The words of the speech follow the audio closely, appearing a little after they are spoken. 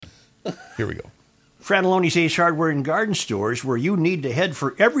Here we go. Fratelloni's Ace Hardware and Garden Stores, where you need to head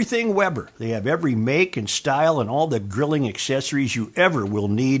for everything Weber. They have every make and style and all the grilling accessories you ever will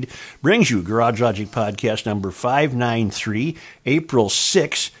need. Brings you Garage Logic Podcast number 593, April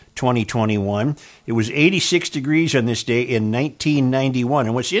 6, 2021. It was 86 degrees on this day in 1991.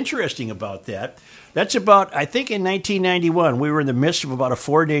 And what's interesting about that, that's about, I think in 1991, we were in the midst of about a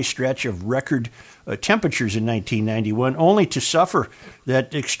 4-day stretch of record temperatures in 1991, only to suffer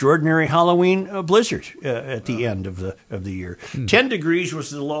that extraordinary Halloween blizzard at the end of the year. 10 degrees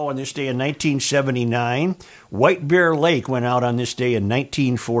was the low on this day in 1979. White Bear Lake went out on this day in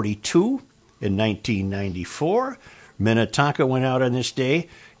 1942. In 1994, Minnetonka went out on this day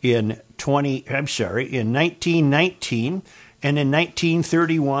in 1919. And in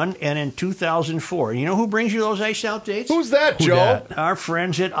 1931 and in 2004. And you know who brings you those ice out dates? Who's that, Joe? Our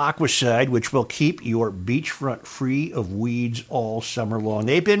friends at Aquacide, which will keep your beachfront free of weeds all summer long.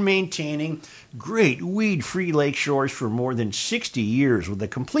 They've been maintaining great weed-free lake shores for more than 60 years with a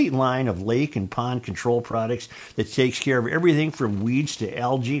complete line of lake and pond control products that takes care of everything from weeds to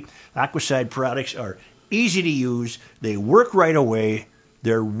algae. Aquacide products are easy to use. They work right away.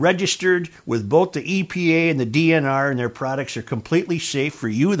 They're registered with both the EPA and the DNR, and their products are completely safe for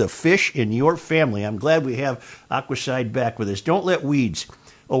you, the fish, and your family. I'm glad we have Aquacide back with us. Don't let weeds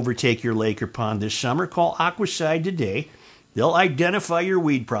overtake your lake or pond this summer. Call Aquacide today. They'll identify your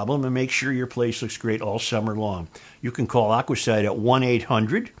weed problem and make sure your place looks great all summer long. You can call Aquacide at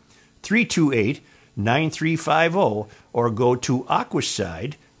 1-800-328-9350 or go to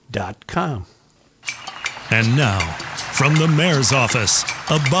aquacide.com. And now, from the mayor's office,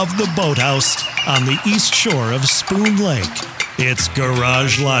 above the boathouse, on the east shore of Spoon Lake, it's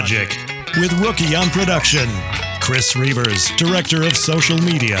Garage Logic, with Rookie on production, Chris Reavers, director of social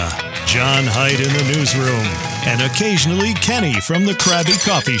media, John Hyde in the newsroom, and occasionally Kenny from the Krabby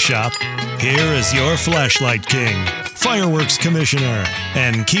Coffee Shop. Here is your flashlight king, fireworks commissioner,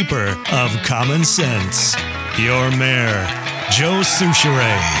 and keeper of common sense, your mayor, Joe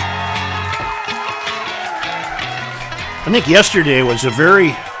Soucheray. I think yesterday was a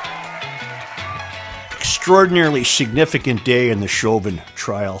very extraordinarily significant day in the Chauvin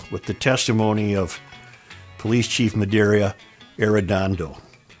trial with the testimony of Police Chief Medaria Arredondo.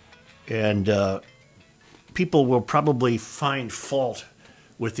 And people will probably find fault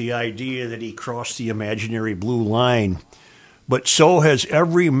with the idea that he crossed the imaginary blue line, but so has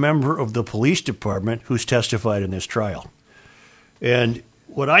every member of the police department who's testified in this trial. And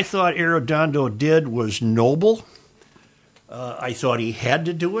what I thought Arredondo did was noble. I thought he had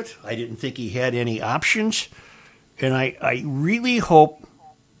to do it. I didn't think he had any options. And I really hope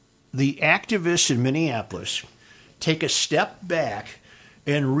the activists in Minneapolis take a step back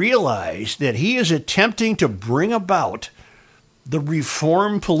and realize that he is attempting to bring about the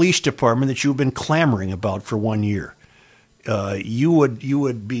reform police department that you've been clamoring about for 1 year. You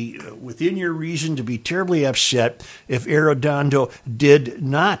would be within your reason to be terribly upset if Arredondo did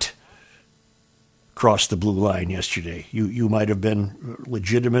not crossed the blue line yesterday. You might have been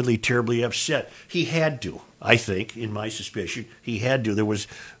legitimately terribly upset. He had to, I think, in my suspicion, he had to. There was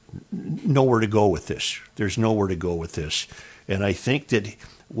nowhere to go with this. There's nowhere to go with this. And I think that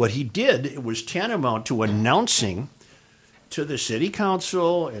what he did, it was tantamount to announcing to the city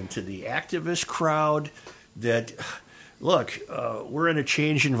council and to the activist crowd that, look, we're in a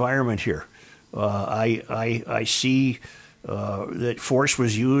changed environment here. I see that force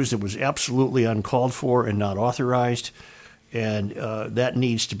was used that was absolutely uncalled for and not authorized, and that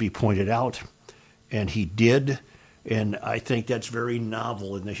needs to be pointed out, and he did, and I think that's very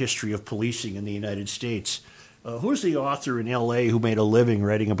novel in the history of policing in the United States. Who's the author in L.A. who made a living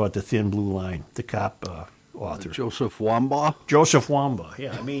writing about the thin blue line, the cop author? Joseph Wambaugh? Joseph Wambaugh,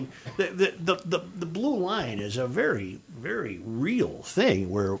 yeah. I mean, the blue line is a very, very real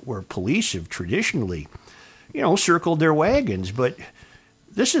thing where police have traditionally circled their wagons, but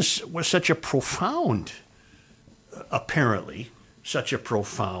this was such a profound, apparently, such a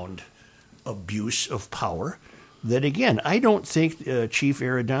profound abuse of power that, again, I don't think Chief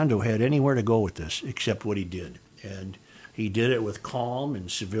Arredondo had anywhere to go with this except what he did. And he did it with calm and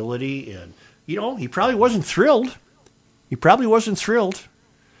civility, and, he probably wasn't thrilled.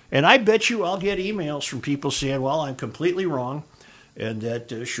 And I bet you I'll get emails from people saying, well, I'm completely wrong, and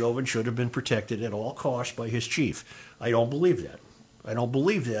that Chauvin should have been protected at all costs by his chief. I don't believe that. And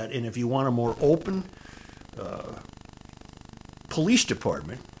if you want a more open police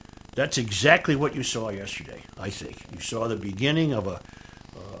department, that's exactly what you saw yesterday, I think. You saw the beginning of a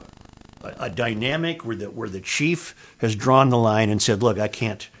dynamic where the chief has drawn the line and said, look, I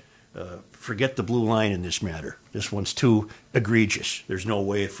can't forget the blue line in this matter. This one's too egregious. There's no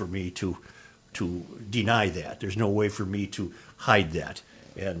way for me to deny that. There's no way for me to hide that.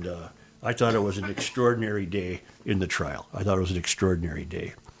 And I thought it was an extraordinary day in the trial. I thought it was an extraordinary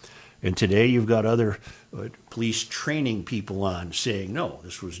day. And today you've got other police training people on saying, no,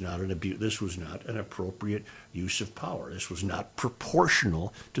 this was not an abuse. This was not an appropriate use of power. This was not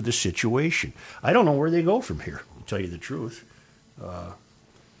proportional to the situation. I don't know where they go from here, to tell you the truth.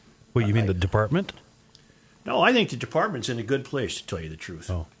 Well, you mean the department? No, I think the department's in a good place, to tell you the truth.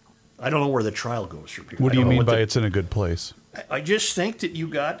 Oh. I don't know where the trial goes from here. What do you I don't know mean by the- it's in a good place? I just think that you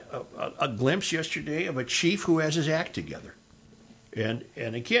got a glimpse yesterday of a chief who has his act together. And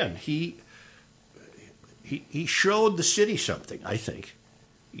again, he showed the city something, I think.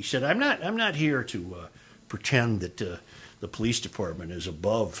 He said, I'm not here to pretend that the police department is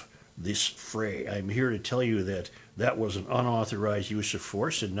above this fray. I'm here to tell you that was an unauthorized use of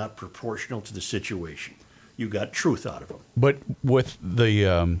force and not proportional to the situation. You got truth out of him. But with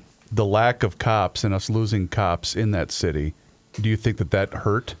the lack of cops and us losing cops in that city, do you think that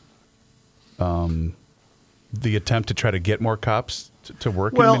hurt the attempt to try to get more cops to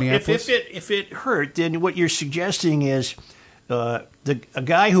work in Minneapolis? if it hurt, then what you're suggesting is a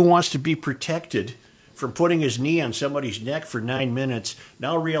guy who wants to be protected from putting his knee on somebody's neck for 9 minutes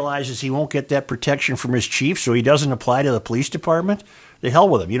now realizes he won't get that protection from his chief, so he doesn't apply to the police department. The hell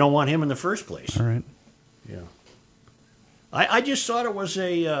with him. You don't want him in the first place. All right. Yeah. I just thought it was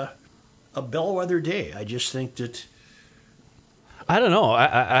a bellwether day. I just think that. I don't know.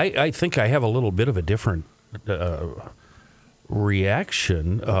 I think I have a little bit of a different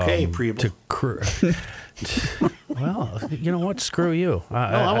reaction. Okay, Preble. Well, you know what? Screw you.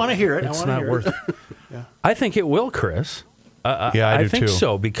 I want to hear it. It's I wanna not hear worth it. it. I think it will, Chris. Yeah, I do think too.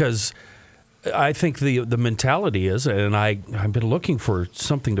 so, because I think the mentality is, and I've been looking for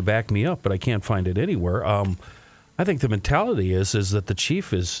something to back me up, but I can't find it anywhere. I think the mentality is that the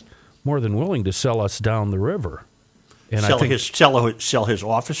chief is more than willing to sell us down the river. And Sell I think, sell his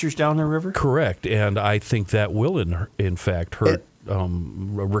officers down the river? correct, and I think that will in fact hurt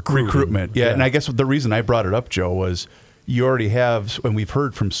Recruitment. Yeah, and I guess the reason I brought it up, Joe, was you already have, and we've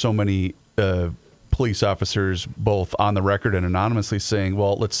heard from so many police officers, both on the record and anonymously, saying,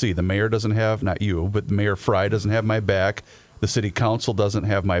 well, let's see, the mayor doesn't have, not you, but Mayor Fry doesn't have my back, the city council doesn't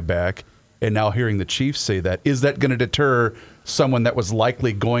have my back, and now hearing the chief say that, is that going to deter someone that was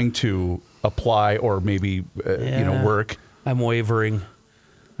likely going to apply or maybe work? I'm wavering.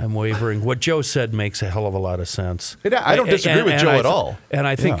 What Joe said makes a hell of a lot of sense. I don't disagree with Joe at all. And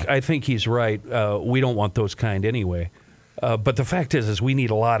I think he's right. We don't want those kind anyway. But the fact is we need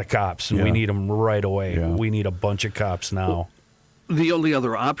a lot of cops, and we need them right away. Yeah. We need a bunch of cops now. The only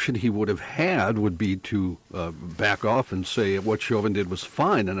other option he would have had would be to back off and say what Chauvin did was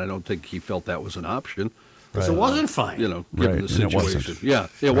fine, and I don't think he felt that was an option. Because it wasn't fine. Given Right, the and it wasn't. situation. Yeah,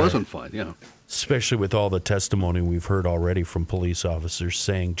 it wasn't fine, yeah. Especially with all the testimony we've heard already from police officers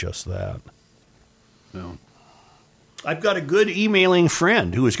saying just that. No. I've got a good emailing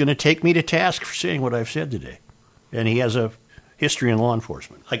friend who is going to take me to task for saying what I've said today. And he has a history in law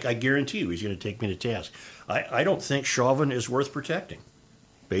enforcement. I guarantee you he's going to take me to task. I don't think Chauvin is worth protecting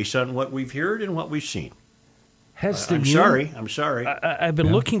based on what we've heard and what we've seen. I'm sorry. I've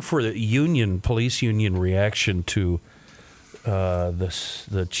been looking for the police union reaction to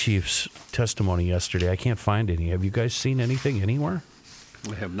the chief's testimony yesterday. I can't find any. Have you guys seen anything anywhere?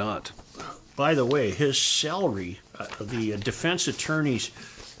 I have not. By the way, his salary, the defense attorney's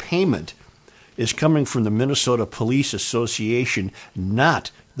payment, is coming from the Minnesota Police Association, not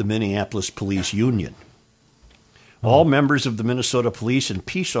the Minneapolis Police Union. All members of the Minnesota Police and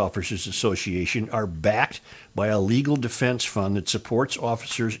Peace Officers Association are backed by a legal defense fund that supports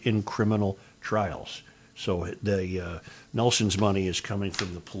officers in criminal trials. So the Nelson's money is coming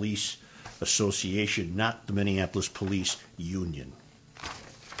from the Police Association, not the Minneapolis Police Union,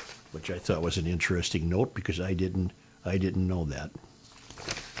 which I thought was an interesting note because I didn't know that.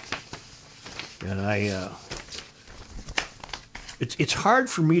 And it's hard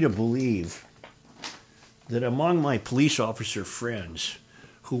for me to believe that among my police officer friends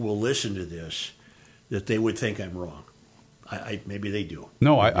who will listen to this, that they would think I'm wrong. Maybe they do.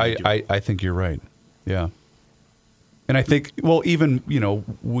 No, Maybe they do. I think you're right. Yeah. And I think, well, even,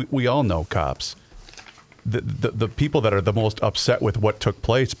 we all know cops. The people that are the most upset with what took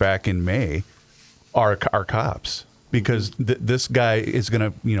place back in May are cops. Because this guy is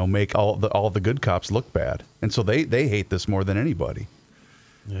going to, make all the good cops look bad. And so they hate this more than anybody.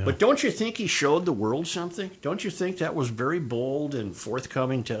 Yeah. But don't you think he showed the world something? Don't you think that was very bold and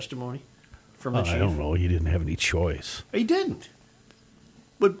forthcoming testimony from the chief? I don't know. You didn't have any choice. He didn't.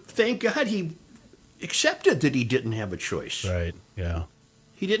 But thank God he accepted that he didn't have a choice. Right. Yeah.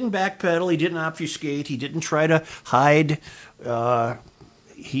 He didn't backpedal. He didn't obfuscate. He didn't try to hide.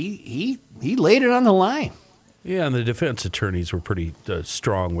 He laid it on the line. Yeah, and the defense attorneys were pretty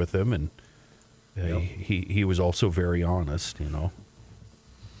strong with him, and he was also very honest. I don't know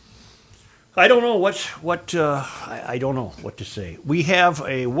I don't know what to say. We have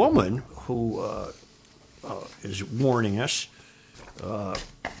a woman who is warning us.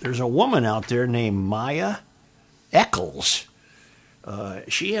 There's a woman out there named Maya Eccles.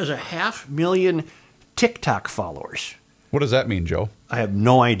 She has 500,000 TikTok followers. What does that mean, Joe? I have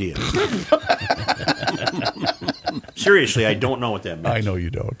no idea. Seriously, I don't know what that means. I know you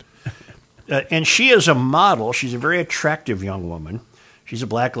don't. And she is a model. She's a very attractive young woman. She's a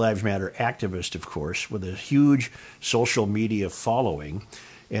Black Lives Matter activist, of course, with a huge social media following.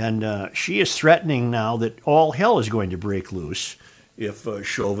 And she is threatening now that all hell is going to break loose if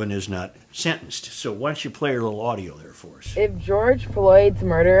Chauvin is not sentenced. So why don't you play her little audio there for us? If George Floyd's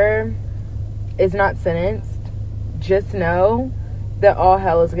murderer is not sentenced, just know that all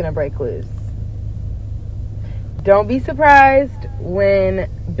hell is going to break loose. Don't be surprised when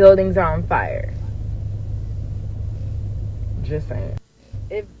buildings are on fire. Just saying.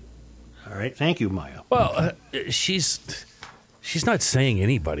 All right. Thank you, Maya. Well, she's not saying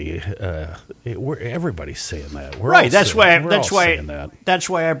anybody. Everybody's saying that. We're Right. all That's saying, why. we're all saying that. That's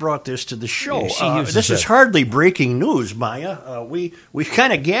why I brought this to the show. Yeah, she uses this is that- hardly breaking news, Maya. We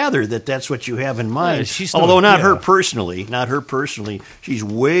kind of gathered that that's what you have in mind. Yeah, she's although not- not her yeah. personally. Not her personally. She's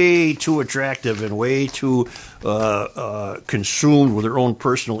way too attractive and way too consumed with her own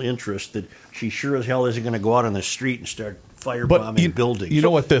personal interest that she sure as hell isn't going to go out on the street and start firebombing buildings. You know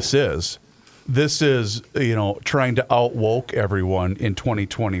what this is? This is, trying to out-woke everyone in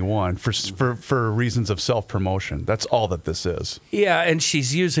 2021 for reasons of self-promotion. That's all that this is. Yeah, and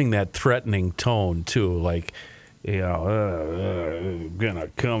she's using that threatening tone too, like, gonna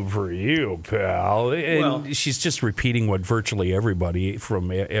come for you, pal. And Well- she's just repeating what virtually everybody from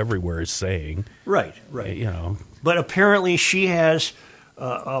everywhere is saying. Right. But apparently she has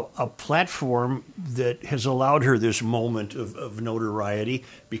a platform that has allowed her this moment of notoriety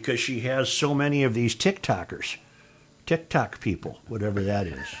because she has so many of these TikTokers, TikTok people, whatever that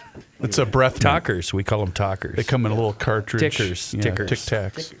is. It's a breath mint. Talkers, we call them talkers. They come in a little cartridge. Tickers, Yeah, tickers.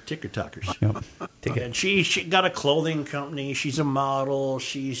 Tic-tacs. TikTokers. Yep. And she got a clothing company. She's a model.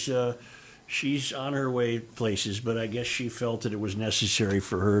 She's on her way places, but I guess she felt that it was necessary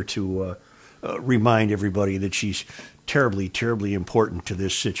for her to remind everybody that she's terribly, terribly important to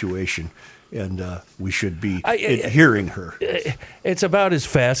this situation, and we should be hearing her. It's about as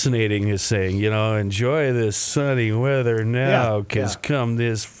fascinating as saying, enjoy this sunny weather now, because come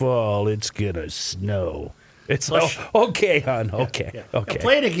this fall, it's going to snow. It's okay, hon. Okay. Now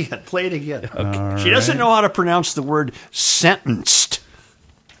play it again. Okay. She doesn't know how to pronounce the word sentenced.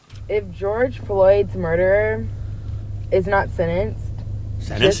 If George Floyd's murderer is not sentenced,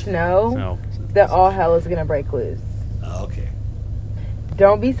 just know that all hell is going to break loose. Okay.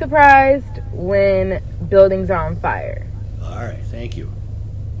 Don't be surprised when buildings are on fire. All right. Thank you.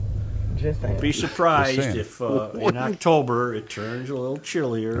 Just saying. Be surprised Just saying. if in October it turns a little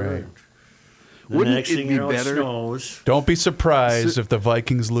chillier. Right. The Wouldn't next it thing be you know, better- it snows. Don't be surprised if the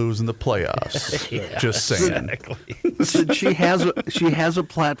Vikings lose in the playoffs. Just saying. Since she has a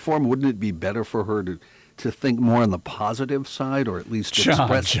platform, wouldn't it be better for her to think more on the positive side, or at least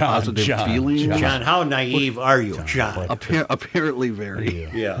express positive feelings? John, how naive are you, John? Apparently very.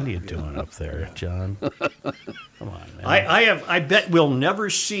 Yeah. What are you doing up there, John? Come on, man. I bet we'll never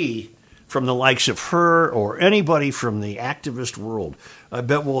see from the likes of her or anybody from the activist world. I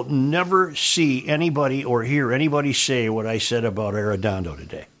bet we'll never see anybody or hear anybody say what I said about Arredondo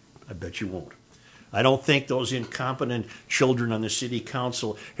today. I bet you won't. I don't think those incompetent children on the city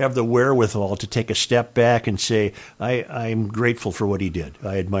council have the wherewithal to take a step back and say, I'm grateful for what he did.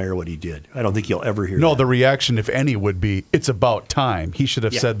 I admire what he did. I don't think you'll ever hear No, that. the reaction, if any, would be, it's about time. He should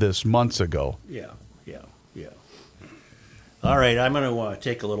have said this months ago. Yeah. All right, I'm going to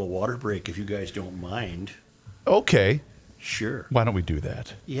take a little water break if you guys don't mind. Okay. Sure. Why don't we do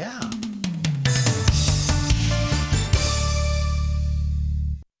that? Yeah.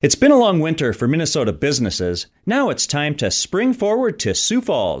 It's been a long winter for Minnesota businesses. Now it's time to spring forward to Sioux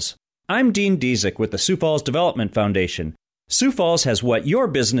Falls. I'm Dean Diezik with the Sioux Falls Development Foundation. Sioux Falls has what your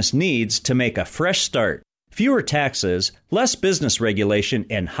business needs to make a fresh start. Fewer taxes, less business regulation,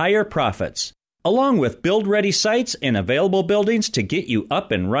 and higher profits. Along with build-ready sites and available buildings to get you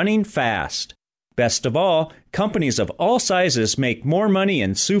up and running fast. Best of all, companies of all sizes make more money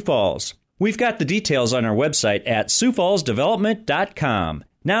in Sioux Falls. We've got the details on our website at SiouxFallsDevelopment.com.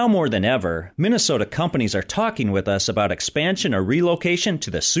 Now more than ever, Minnesota companies are talking with us about expansion or relocation to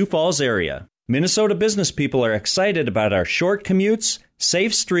the Sioux Falls area. Minnesota business people are excited about our short commutes,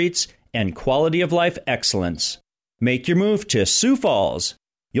 safe streets, and quality of life excellence. Make your move to Sioux Falls.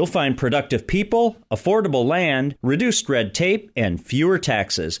 You'll find productive people, affordable land, reduced red tape, and fewer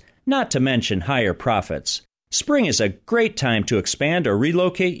taxes, not to mention higher profits. Spring is a great time to expand or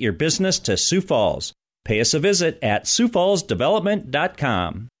relocate your business to Sioux Falls. Pay us a visit at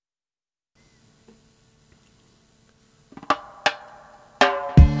SiouxFallsDevelopment.com.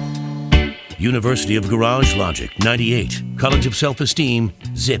 University of Garage Logic, 98. College of Self-Esteem,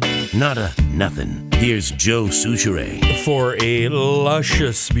 zip, nada, nothing. Here's Joe Souchere. For a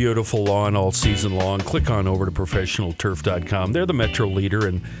luscious, beautiful lawn all season long, click on over to ProfessionalTurf.com. They're the metro leader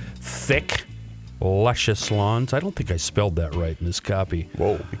in thick, luscious lawns. I don't think I spelled that right in this copy.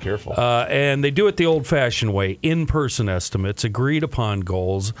 Whoa, be careful. And they do it the old-fashioned way, in-person estimates, agreed-upon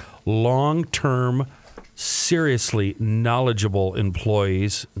goals, long-term, seriously knowledgeable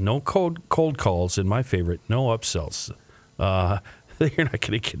employees, no cold calls, and my favorite, no upsells. You're not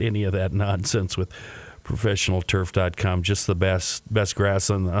going to get any of that nonsense with ProfessionalTurf.com. Just the best grass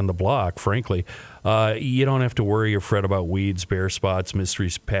on the block, frankly. You don't have to worry or fret about weeds, bare spots, mystery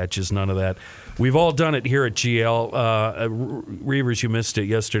patches, none of that. We've all done it here at GL. Reavers, you missed it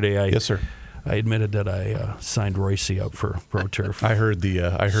yesterday. Yes, sir. I admitted that I signed Royce up for ProTurf. I heard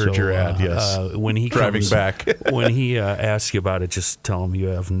your ad. Yes, when he driving comes, back, when he asks you about it, just tell him you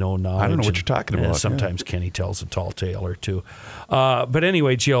have no knowledge. I don't know what you're talking about. Sometimes Kenny tells a tall tale or two. But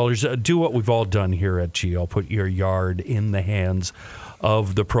anyway, GLers, do what we've all done here at GL. Put your yard in the hands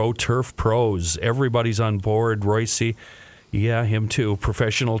of the ProTurf pros. Everybody's on board. Royce, yeah, him too.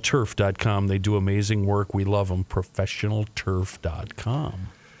 ProfessionalTurf.com. They do amazing work. We love them. ProfessionalTurf.com.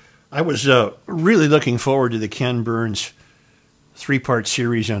 I was really looking forward to the Ken Burns 3-part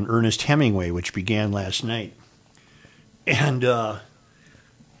series on Ernest Hemingway, which began last night. And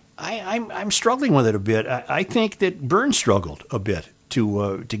I'm struggling with it a bit. I think that Burns struggled a bit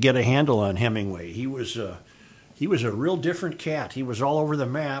to get a handle on Hemingway. He was a real different cat. He was all over the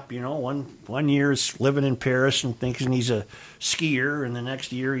map. You know, one year he's living in Paris and thinking he's a skier, and the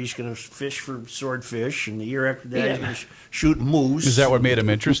next year he's going to fish for swordfish, and the year after that he's going to shoot moose. Is that what made him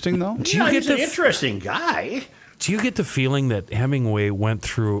interesting, though? He's an interesting guy. Do you get the feeling that Hemingway went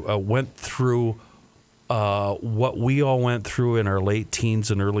through what we all went through in our late teens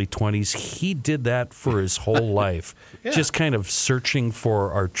and early 20s? He did that for his whole life, just kind of searching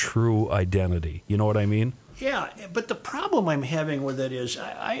for our true identity. You know what I mean? Yeah, but the problem I'm having with it is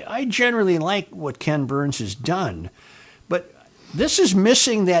I generally like what Ken Burns has done, but this is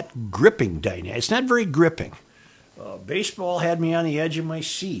missing that gripping dynamic. It's not very gripping. Baseball had me on the edge of my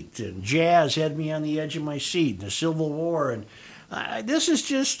seat, and jazz had me on the edge of my seat, and the Civil War, and this is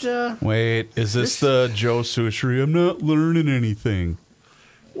just... Wait, is this the Joe Souchere? I'm not learning anything.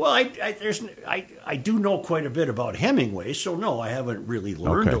 Well, I do know quite a bit about Hemingway, so no, I haven't really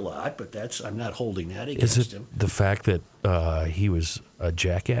learned a lot, but I'm not holding that against him. Is it the fact that he was a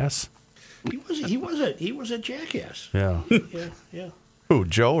jackass? He was a jackass. Yeah. Yeah. Who,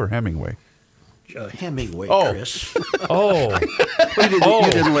 Joe or Hemingway? Hemingway, Chris. Oh.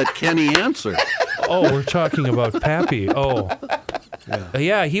 You didn't let Kenny answer. Oh, we're talking about Pappy. Oh.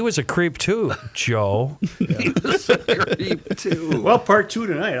 Yeah, he was a creep too, Joe. He was a creep too. Well, part 2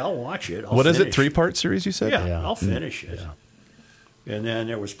 tonight. I'll watch it. What is it? 3-part series, you said? Yeah, I'll finish it. Yeah. And then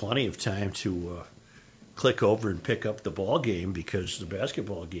there was plenty of time to click over and pick up the basketball game,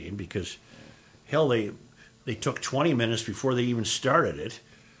 because hell, they took 20 minutes before they even started it.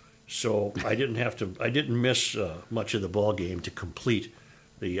 So I didn't miss much of the ball game to complete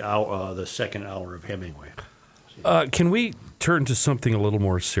the second hour of Hemingway. Can we turn to something a little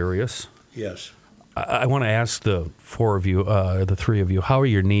more serious? Yes. I want to ask the three of you, how are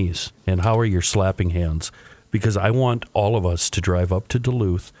your knees and how are your slapping hands? Because I want all of us to drive up to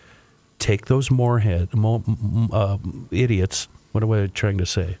Duluth, take those idiots. What am I trying to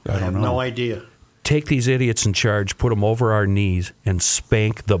say? I have no idea. Take these idiots in charge, put them over our knees, and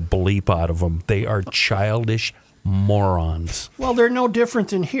spank the bleep out of them. They are childish morons. Well, they're no different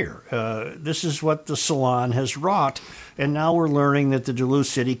than here. This is what the salon has wrought, and now we're learning that the Duluth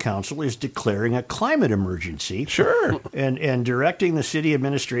City Council is declaring a climate emergency. Sure. And directing the city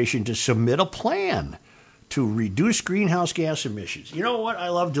administration to submit a plan to reduce greenhouse gas emissions. You know what? I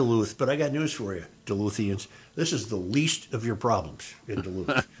love Duluth, but I got news for you, Duluthians. This is the least of your problems in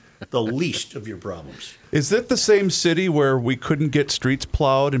Duluth. The least of your problems. Is it the same city where we couldn't get streets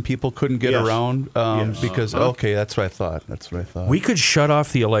plowed and people couldn't get around? Because, okay, that's what I thought. We could shut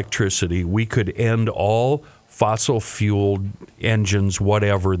off the electricity. We could end all fossil fueled engines,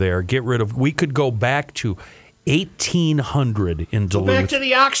 whatever there. Get rid of, we could go back to 1800 in Duluth. Go back to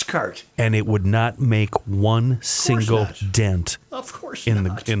the ox cart. And it would not make one single dent Of course in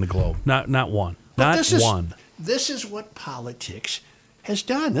not. the globe. Not one. But Not one. This is what politics has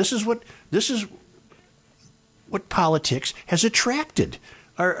done. This is what politics has attracted.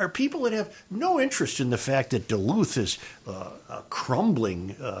 Are people that have no interest in the fact that Duluth is a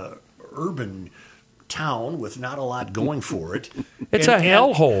crumbling urban town with not a lot going for it. It's a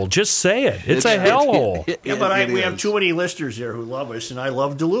hellhole. Just say it. It's a hellhole. Yeah, but we have too many listeners there who love us, and I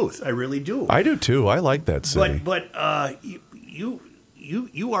love Duluth. I really do. I do too. I like that city. But you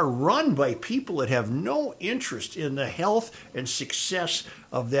are run by people that have no interest in the health and success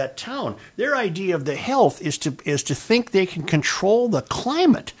of that town. Their idea of the health is to think they can control the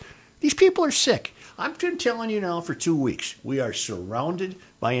climate. These people are sick. I've been telling you now for 2 weeks. We are surrounded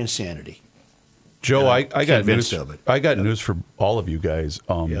by insanity. Joe, I got news. Of it. I got news for all of you guys.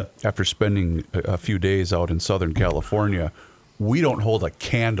 After spending a few days out in Southern California, we don't hold a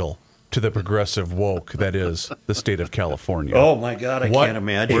candle to the progressive woke that is the state of California. Oh my God, I can't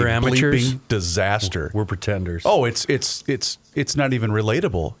imagine. We're amateurs. Bleeping disaster. We're pretenders. Oh, it's not even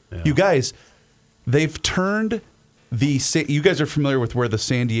relatable. Yeah. You guys, they've turned you guys are familiar with where the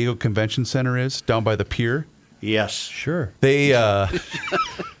San Diego Convention Center is, down by the pier? Yes. Sure. They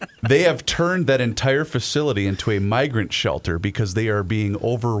have turned that entire facility into a migrant shelter because they are being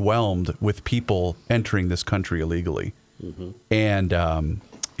overwhelmed with people entering this country illegally. Mm-hmm. And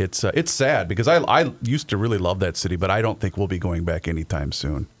it's sad because I used to really love that city, but I don't think we'll be going back anytime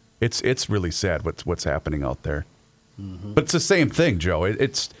soon. It's really sad what's happening out there. Mm-hmm. But it's the same thing, Joe.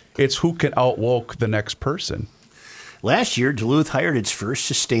 It's who can outwoke the next person. Last year, Duluth hired its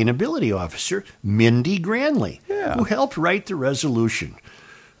first sustainability officer, Mindy Granley, who helped write the resolution,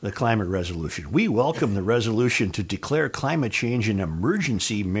 the climate resolution. We welcome the resolution to declare climate change an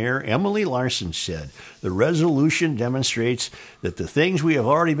emergency, Mayor Emily Larson said. The resolution demonstrates that the things we have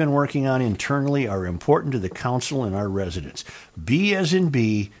already been working on internally are important to the council and our residents. B as in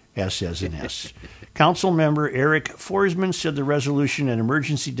B, S as in S. Council member Eric Forsman said the resolution and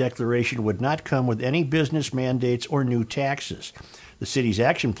emergency declaration would not come with any business mandates or new taxes. The city's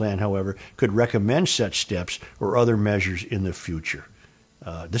action plan, however, could recommend such steps or other measures in the future.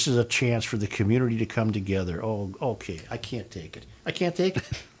 This is a chance for the community to come together. Oh, okay. I can't take it. I can't take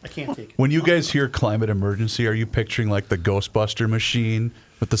it. When you guys hear climate emergency, are you picturing like the Ghostbuster machine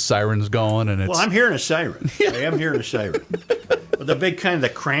with the sirens going? And Well, I'm hearing a siren. I am hearing a siren. The big kind of the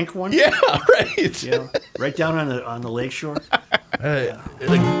crank one? Yeah, right. You know, right down on the lakeshore.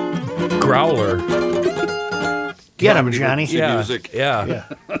 The growler. Get him, Johnny. Music. Yeah.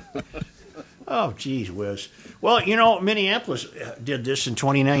 Oh, geez whiz. Well, Minneapolis did this in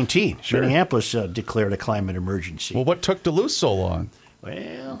 2019. Sure. Minneapolis declared a climate emergency. Well, what took Duluth so long?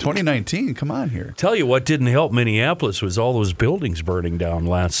 Well, 2019, come on here. Tell you what didn't help Minneapolis was all those buildings burning down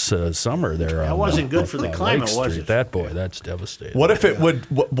last summer there. That wasn't good for the climate, Lake was Street. it? That boy, that's devastating. What if it would?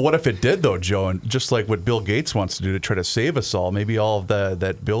 What if it did though, Joe? And just like what Bill Gates wants to do to try to save us all, maybe all of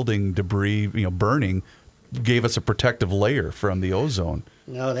that building debris, burning, gave us a protective layer from the ozone.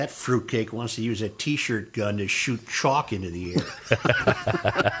 No, that fruitcake wants to use a T-shirt gun to shoot chalk into the air.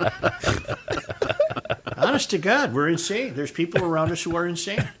 Honest to God, we're insane. There's people around us who are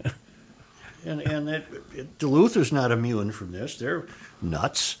insane. And that Duluth is not immune from this. They're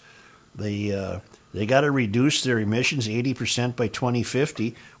nuts. They got to reduce their emissions 80% by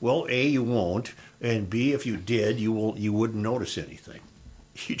 2050. Well, A, you won't, and B, if you did, you wouldn't notice anything.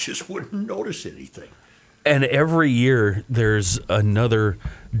 You just wouldn't notice anything. And every year there's another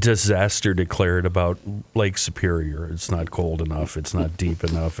disaster declared about Lake Superior. It's not cold enough. It's not deep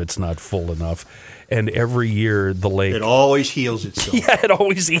enough. It's not full enough. And every year the lake... It always heals itself. Yeah, it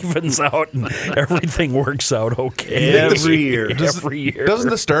always evens out and everything works out okay. Every year. Every year. Doesn't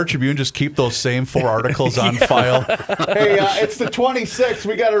the Star Tribune just keep those same 4 articles on file? Hey, it's the 26th.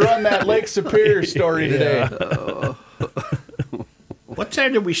 We got to run that Lake Superior story today. What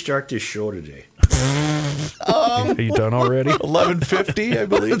time did we start this show today? Are you done already? 11:50, I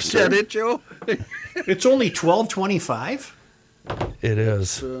believe. Is that it, Joe? It's only 12:25. It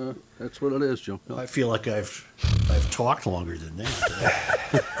is. That's what it is, Joe. I feel like I've talked longer than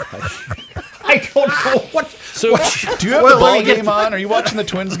that. I don't know what. So, do you have the ball game on? Are you watching the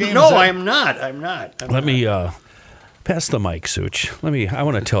Twins game? No, I'm not. Let me pass the mic, Such. I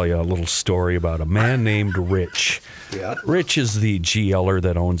want to tell you a little story about a man named Rich. Yeah. Rich is the GLer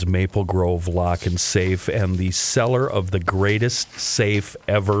that owns Maple Grove Lock and Safe and the seller of the greatest safe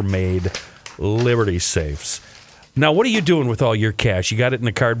ever made, Liberty Safes. Now, what are you doing with all your cash? You got it in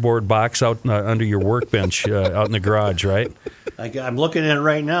the cardboard box out under your workbench out in the garage, right? I'm looking at it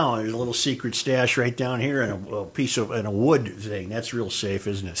right now. There's a little secret stash right down here and a piece of and a wood thing. That's real safe,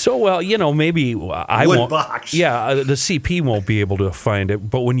 isn't it? So, well, maybe I wood won't. Box. Yeah, the CP won't be able to find it.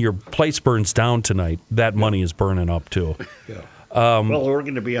 But when your place burns down tonight, that money is burning up too. Yeah. Well, we're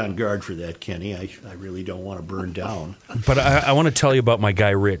going to be on guard for that, Kenny. I really don't want to burn down. But I want to tell you about my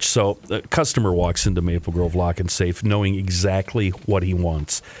guy, Rich. So a customer walks into Maple Grove Lock and Safe knowing exactly what he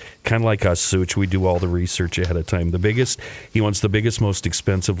wants. Kind of like us, Such. We do all the research ahead of time. He wants the biggest, most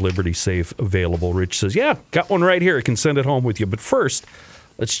expensive Liberty safe available. Rich says, yeah, got one right here. I can send it home with you. But first,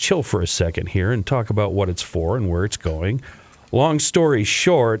 let's chill for a second here and talk about what it's for and where it's going. Long story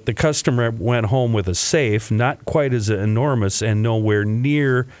short, the customer went home with a safe, not quite as enormous and nowhere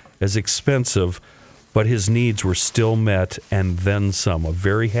near as expensive, but his needs were still met and then some. A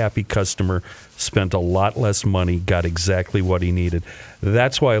very happy customer, spent a lot less money, got exactly what he needed.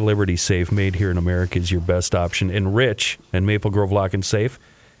 That's why Liberty Safe, made here in America, is your best option. And Rich and Maple Grove Lock and Safe,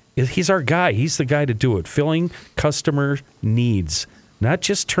 he's our guy. He's the guy to do it, filling customer needs, not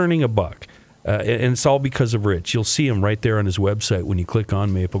just turning a buck. And it's all because of Rich. You'll see him right there on his website when you click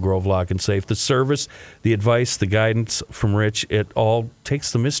on Maple Grove Lock and Safe. The service, the advice, the guidance from Rich, it all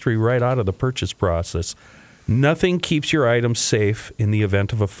takes the mystery right out of the purchase process. Nothing keeps your items safe in the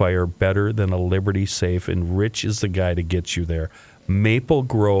event of a fire better than a Liberty Safe, and Rich is the guy to get you there.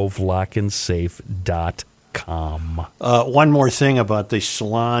 MapleGroveLockandSafe.com. One more thing about the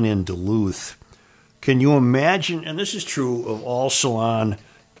salon in Duluth. Can you imagine, and this is true of all salon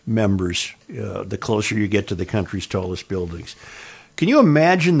members, the closer you get to the country's tallest buildings. Can you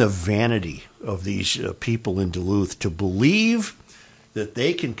imagine the vanity of these people in Duluth to believe that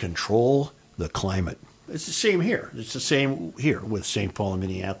they can control the climate? It's the same here. It's the same here with St. Paul and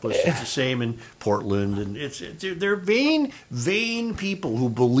Minneapolis. It's the same in Portland. And they're vain people who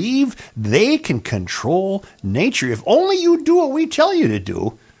believe they can control nature. If only you do what we tell you to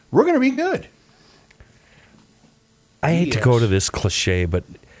do, we're going to be good. I hate to go to this cliche, but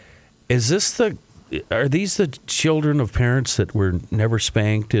are these the children of parents that were never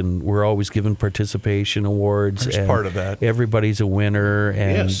spanked and were always given participation awards? There's part of that. Everybody's a winner,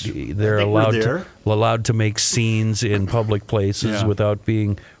 and Yes. they're allowed to make scenes in public places without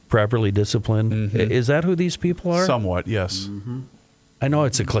being properly disciplined. Mm-hmm. Is that who these people are? Somewhat, yes. Mm-hmm. I know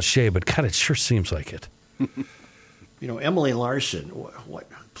it's a cliche, but God, it sure seems like it. Emily Larson, what?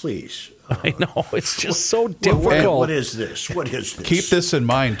 Please. I know, it's just so difficult. What is this? What is this? Keep this in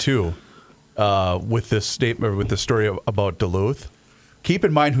mind, too, with this statement, with the story about Duluth. Keep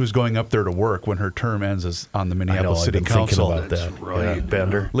in mind who's going up there to work when her term ends on the Minneapolis City Council. I've been thinking about that. Right, yeah,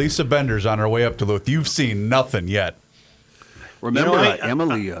 Bender. Lisa Bender's on her way up to Duluth. You've seen nothing yet. Remember,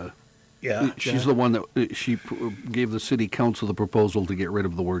 Emily... Yeah, she's the one that she gave the city council the proposal to get rid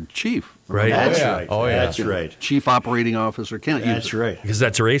of the word chief. Right. That's right. Oh, yeah. That's right. Chief operating officer can't use it. That's right. Because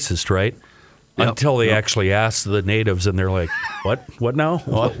that's racist, right? Yep. Until they actually ask the natives, and they're like, "What? What now?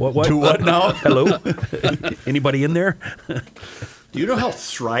 What? To what now? Hello? Anybody in there?" Do you know how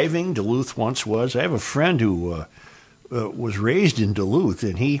thriving Duluth once was? I have a friend who was raised in Duluth,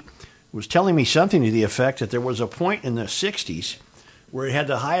 and he was telling me something to the effect that there was a point in the 60s where it had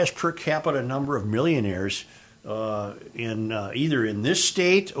the highest per capita number of millionaires in either in this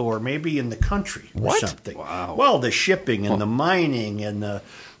state or maybe in the country or something. Wow. Well, the shipping and the mining and the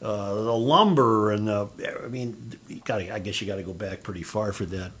lumber and I guess you got to go back pretty far for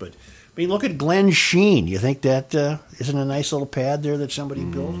that. But look at Glen Sheen. You think that isn't a nice little pad there that somebody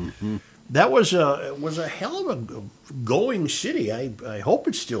built? That was a hell of a going city. I hope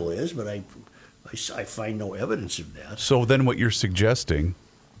it still is, but I find no evidence of that. So then what you're suggesting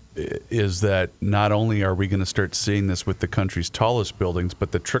is that not only are we going to start seeing this with the country's tallest buildings,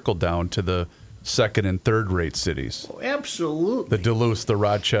 but the trickle down to the second and third rate cities. Oh, absolutely. The Duluths, the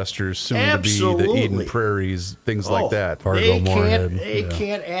Rochesters, soon to be the Eden Prairies, things like that. They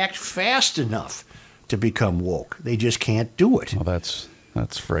can't act fast enough to become woke. They just can't do it. Well, that's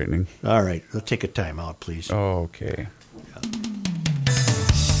frightening. All right, let's take a time out, please. Okay.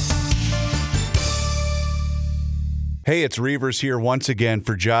 Hey, it's Reavers here once again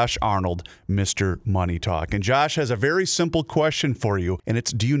for Josh Arnold, Mr. Money Talk. And Josh has a very simple question for you, and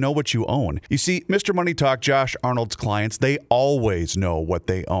it's, do you know what you own? You see, Mr. Money Talk, Josh Arnold's clients, they always know what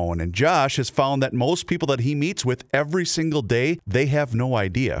they own. And Josh has found that most people that he meets with every single day, they have no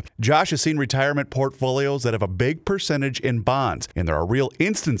idea. Josh has seen retirement portfolios that have a big percentage in bonds, and there are real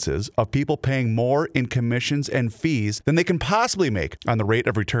instances of people paying more in commissions and fees than they can possibly make on the rate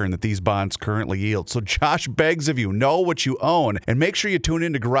of return that these bonds currently yield. So Josh begs of you, know what you own. And make sure you tune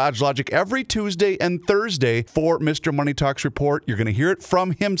in to Garage Logic every Tuesday and Thursday for Mr. Money Talks Report. You're going to hear it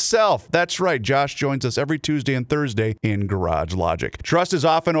from himself. That's right. Josh joins us every Tuesday and Thursday in Garage Logic. Trust is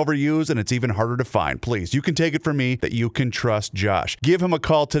often overused, and it's even harder to find. Please, you can take it from me that you can trust Josh. Give him a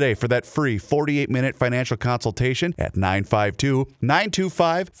call today for that free 48-minute financial consultation at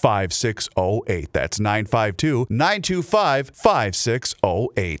 952-925-5608. That's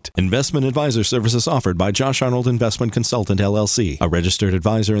 952-925-5608. Investment advisor services offered by Josh Arnold Investment Consultant, LLC, a registered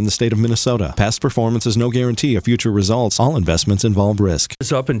advisor in the state of Minnesota. Past performance is no guarantee of future results. All investments involve risk.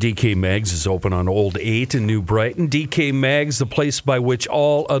 It's up, and DK Mags is open on Old 8 in New Brighton. DK Mags, the place by which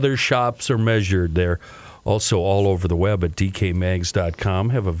all other shops are measured. They're also all over the web at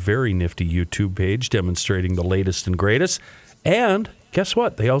dkmags.com. Have a very nifty YouTube page demonstrating the latest and greatest. And guess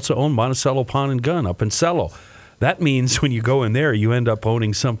what? They also own Monticello Pawn and Gun up in Cello. That means when you go in there, you end up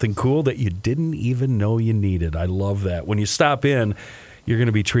owning something cool that you didn't even know you needed. I love that. When you stop in, you're going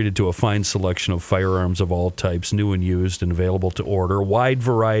to be treated to a fine selection of firearms of all types, new and used, and available to order. Wide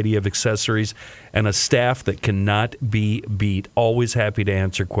variety of accessories, and a staff that cannot be beat. Always happy to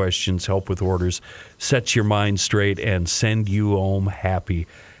answer questions, help with orders, set your mind straight, and send you home happy.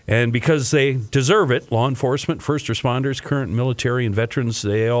 And because they deserve it, law enforcement, first responders, current military, and veterans,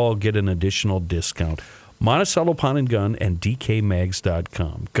 they all get an additional discount. Monticello Pawn and Gun and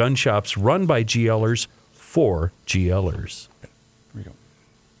DKMags.com. Gun shops run by GLers for GLers. Here we go.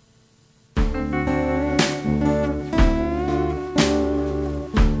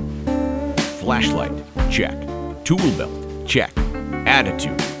 Flashlight, check. Tool belt, check.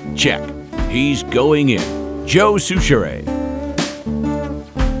 Attitude, check. He's going in. Joe Souchere.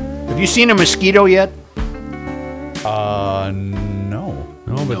 Have you seen a mosquito yet? No.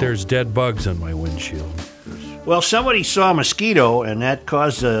 No, but there's dead bugs on my windshield. Well, somebody saw a mosquito, and that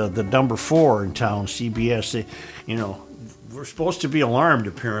caused the number 4 in town, CBS. They, we're supposed to be alarmed,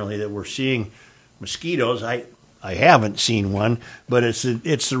 apparently, that we're seeing mosquitoes. I haven't seen one, but it's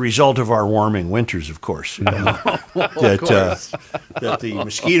the result of our warming winters, of course. That the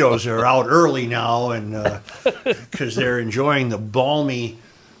mosquitoes are out early now, and because they're enjoying the balmy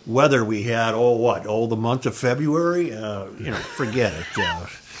weather we had. The month of February. Forget it.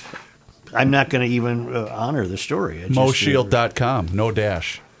 I'm not going to even honor the story. Moshield.com, no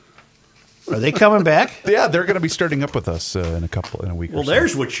dash. Are they coming back? Yeah, they're going to be starting up with us in a week or so. Well,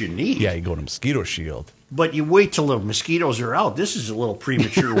 there's what you need. Yeah, you go to Mosquito Shield. But you wait till the mosquitoes are out. This is a little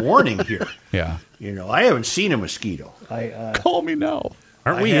premature warning here. Yeah. I haven't seen a mosquito. Call me now.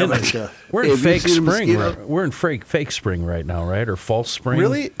 Aren't we in? We're in fake spring. We're in fake spring right now, right? Or false spring?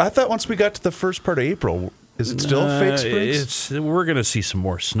 Really? I thought once we got to the first part of April, is it still fake spring? We're going to see some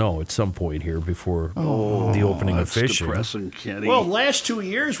more snow at some point here before the opening of fishing. Depressing, Kenny. Well, last 2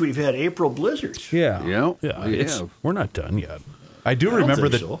 years we've had April blizzards. Yeah. Yeah. We're not done yet. I do remember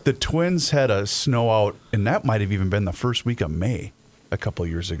that so. the Twins had a snow out, and that might have even been the first week of May a couple of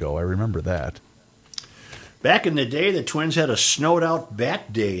years ago. I remember that. Back in the day, the Twins had a snowed out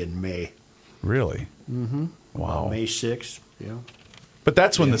bat day in May. Really? Mm-hmm. Wow. May 6th. Yeah. But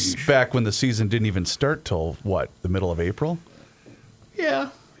that's when back when the season didn't even start till what, the middle of April? Yeah.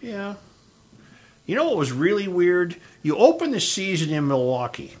 You know what was really weird? You open the season in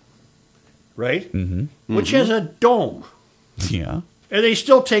Milwaukee, right? Mm-hmm. Which has a dome. Yeah. And they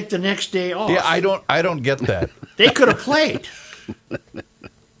still take the next day off. Yeah, I don't get that. They could have played.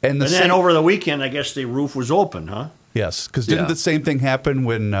 And then over the weekend, I guess the roof was open, huh? Yes, because didn't the same thing happen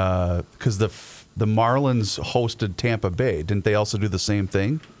when because the Marlins hosted Tampa Bay? Didn't they also do the same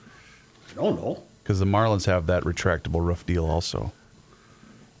thing? I don't know. Because the Marlins have that retractable roof deal also.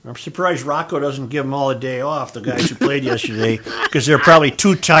 I'm surprised Rocco doesn't give them all a day off, the guys who played yesterday, because they're probably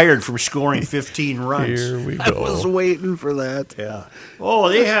too tired from scoring 15 runs. Here we go. I was waiting for that. Yeah. Oh,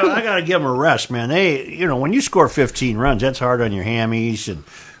 I got to give them a rest, man. When you score 15 runs, that's hard on your hammies, and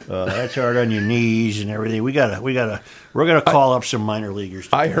that's hard on your knees and everything. We're gonna call up some minor leaguers.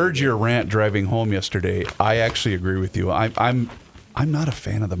 I heard your rant driving home yesterday. I actually agree with you. I'm not a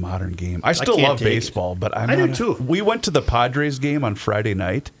fan of the modern game. I still love baseball, but I do too. We went to the Padres game on Friday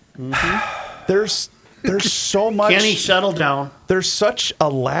night. Mm-hmm. There's so much. Kenny, settle down. There's such a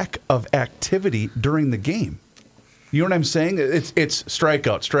lack of activity during the game. You know what I'm saying? It's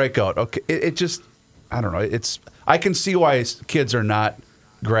strikeout. Okay, it just, I don't know. I can see why kids are not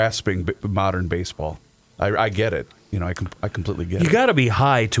grasping modern baseball. I get it. I completely get it. You got to be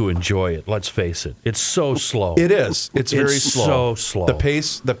high to enjoy it. Let's face it. It's so slow. It is. It's very slow. So slow.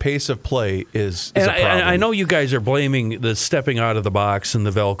 The pace of play is a problem. I know you guys are blaming the stepping out of the box and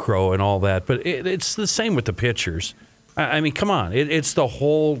the Velcro and all that, but it's the same with the pitchers. I mean, come on. It's the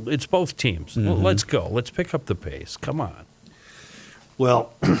whole. It's both teams. Mm-hmm. Let's go. Let's pick up the pace. Come on.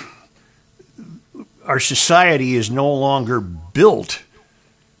 Well, our society is no longer built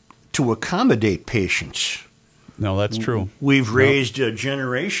to accommodate patience. No, that's true. We've raised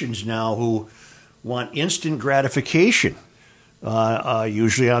generations now who want instant gratification,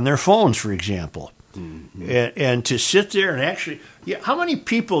 usually on their phones, for example. Mm-hmm. And to sit there and actually, how many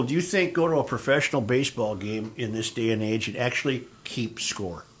people do you think go to a professional baseball game in this day and age and actually keep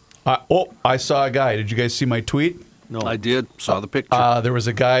score? I saw a guy. Did you guys see my tweet? No. I did. Saw the picture. There was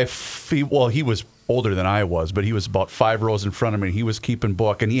a guy, he was older than I was, but he was about 5 rows in front of me. And he was keeping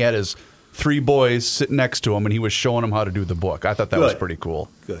book, and he had his 3 boys sitting next to him, and he was showing them how to do the book. I thought that was pretty cool.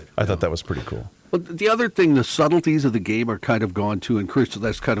 Good. I thought that was pretty cool. Well, the other thing, the subtleties of the game are kind of gone too. And Chris,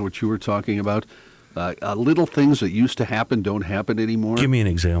 that's kind of what you were talking about. Little things that used to happen don't happen anymore. Give me an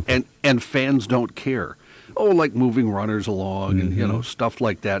example. And fans don't care. Oh, like moving runners along and stuff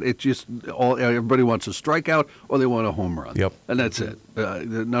like that. It just everybody wants a strikeout or they want a home run. Yep. And that's it.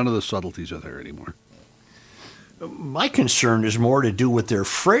 None of the subtleties are there anymore. My concern is more to do with their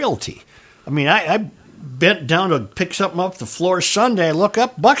frailty. I mean, I bent down to pick something up the floor Sunday. I look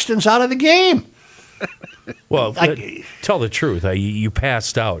up, Buxton's out of the game. Well, tell the truth. You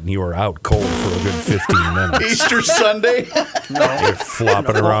passed out and you were out cold for a good 15 minutes. Easter Sunday? You're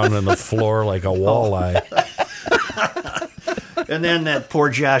flopping around on the floor like a walleye. And then that poor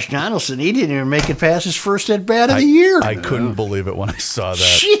Josh Donaldson, he didn't even make it past his first at-bat of the year. I couldn't believe it when I saw that.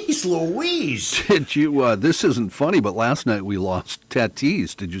 Jeez Louise. Did you? This isn't funny, but last night we lost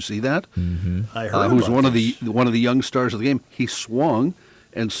Tatis. Did you see that? Mm-hmm. I heard who's about one this. of the young stars of the game. He swung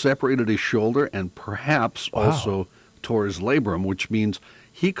and separated his shoulder and perhaps also tore his labrum, which means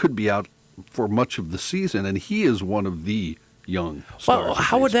he could be out for much of the season, and he is one of the young stars. Well,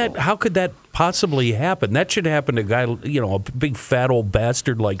 how could that possibly happen? That should happen to a guy, a big fat old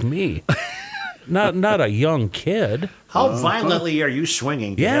bastard like me. not a young kid. How violently are you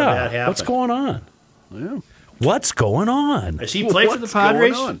swinging to have that happen? What's going on? Yeah. What's going on? Does he play for the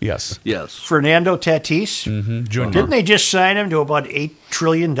Padres? Yes. Fernando Tatis? Mm-hmm. Junior. Didn't they just sign him to about $8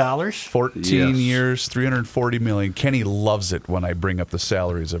 trillion? 14 years, $340 million. Kenny loves it when I bring up the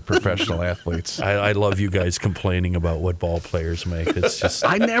salaries of professional athletes. I love you guys complaining about what ball players make. It's just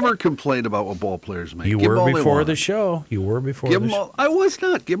I never complained about what ball players make. You Give them were all they before want. the show. You were before Give the them show. all, I was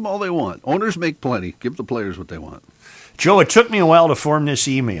not. Give them all they want. Owners make plenty. Give the players what they want. Joe, it took me a while to form this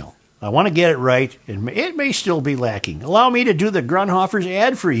email. I want to get it right. It may still be lacking. Allow me to do the Grunhofer's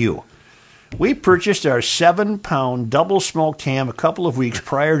ad for you. We purchased our 7-pound double-smoked ham a couple of weeks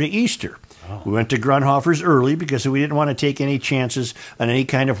prior to Easter. We went to Grunhofer's early because we didn't want to take any chances on any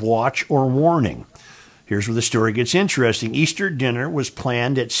kind of watch or warning. Here's where the story gets interesting. Easter dinner was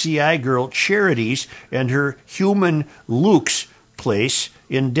planned at CI Girl Charities and her Human Luke's place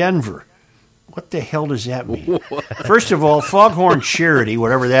in Denver. What the hell does that mean? First of all, Foghorn Charity,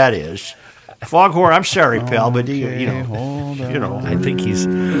 whatever that is. Foghorn, I'm sorry, pal, but you know. I think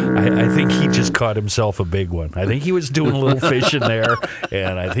he just caught himself a big one. I think he was doing a little fishing there,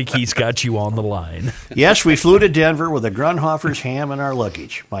 and I think he's got you on the line. Yes, we flew to Denver with a Grunhofer's ham in our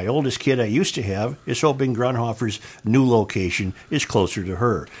luggage. My oldest kid I used to have is hoping Grunhofer's new location is closer to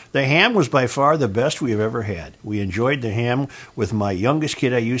her. The ham was by far the best we have ever had. We enjoyed the ham with my youngest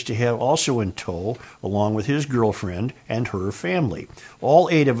kid I used to have also in tow, along with his girlfriend and her family. All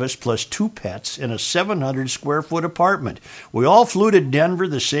 8 of us plus 2 pets in a 700-square-foot apartment. We all flew to Denver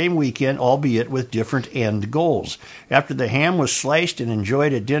the same weekend, albeit with different end goals. After the ham was sliced and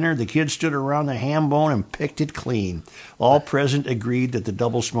enjoyed at dinner, the kids stood around the ham bone and picked it clean. All present agreed that the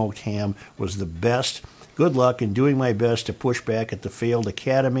double-smoked ham was the best. Good luck in doing my best to push back at the failed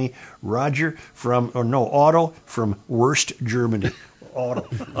Academy. Otto from Wurst, Germany. Otto.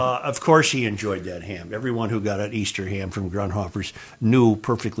 Of course he enjoyed that ham. Everyone who got an Easter ham from Grunhofer's knew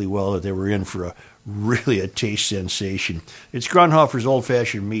perfectly well that they were in for a taste sensation. It's Grunhofer's Old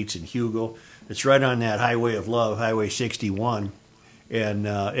Fashioned Meats in Hugo. It's right on that highway of love, Highway 61. And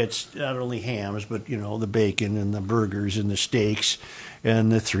it's not only hams, but, the bacon and the burgers and the steaks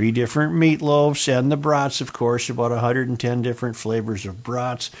and the 3 different meatloaves and the brats, of course, about 110 different flavors of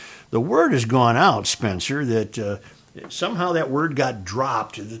brats. The word has gone out, Spencer, that somehow that word got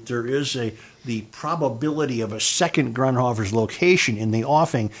dropped, that there is the probability of a second Grunhofer's location in the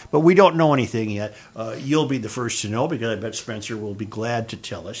offing, but we don't know anything yet. You'll be the first to know because I bet Spencer will be glad to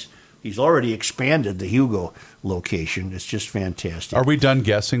tell us. He's already expanded the Hugo location. It's just fantastic. Are we done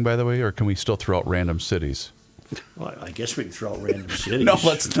guessing, by the way, or can we still throw out random cities? Well, I guess we can throw out random cities. No,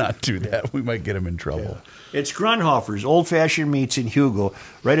 let's not do that. We might get him in trouble. Yeah. It's Grunhofer's Old Fashioned Meats in Hugo,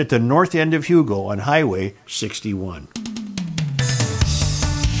 right at the north end of Hugo on Highway 61.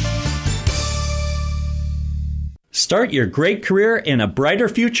 Start your great career in a brighter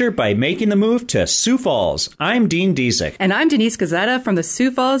future by making the move to Sioux Falls. I'm Dean Diezik. And I'm Denise Gazzetta from the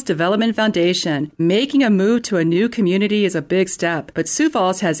Sioux Falls Development Foundation. Making a move to a new community is a big step, but Sioux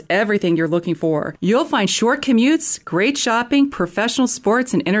Falls has everything you're looking for. You'll find short commutes, great shopping, professional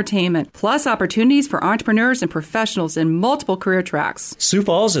sports and entertainment, plus opportunities for entrepreneurs and professionals in multiple career tracks. Sioux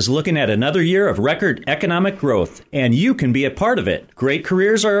Falls is looking at another year of record economic growth, and you can be a part of it. Great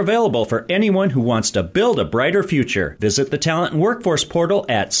careers are available for anyone who wants to build a brighter future. Visit the Talent and Workforce portal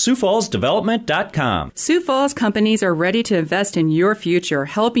at SiouxFallsDevelopment.com. Sioux Falls companies are ready to invest in your future,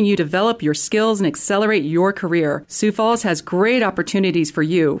 helping you develop your skills and accelerate your career. Sioux Falls has great opportunities for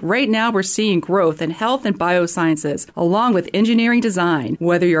you. Right now, we're seeing growth in health and biosciences, along with engineering design.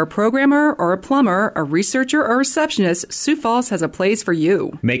 Whether you're a programmer or a plumber, a researcher or receptionist, Sioux Falls has a place for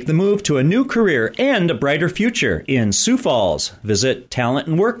you. Make the move to a new career and a brighter future in Sioux Falls. Visit Talent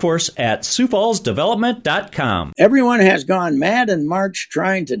and Workforce at SiouxFallsDevelopment.com. Everyone has gone mad in March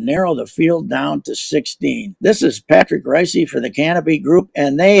trying to narrow the field down to 16. This is Patrick Ricey for the Canopy Group,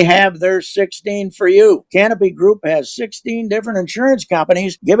 and they have their 16 for you. Canopy Group has 16 different insurance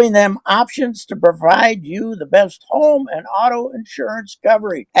companies, giving them options to provide you the best home and auto insurance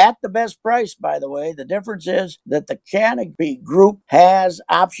coverage at the best price, by the way. The difference is that the Canopy Group has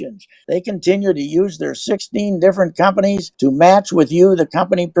options. They continue to use their 16 different companies to match with you the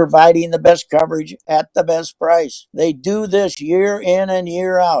company providing the best coverage at the best price. They do this year in and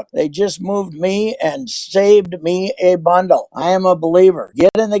year out. They just moved me and saved me a bundle. I am a believer.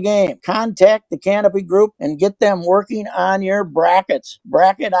 Get in the game. Contact the Canopy Group and get them working on your brackets.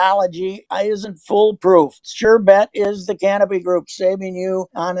 Bracketology isn't foolproof. Sure bet is the Canopy Group, saving you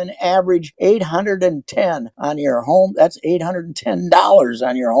on an average $810 on your home. That's $810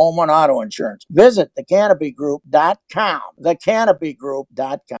 on your home and auto insurance. Visit thecanopygroup.com.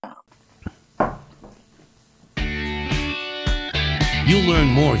 Thecanopygroup.com. You'll learn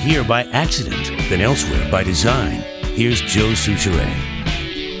more here by accident than elsewhere by design. Here's Joe Souchere.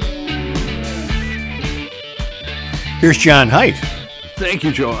 Here's John Haidt. Thank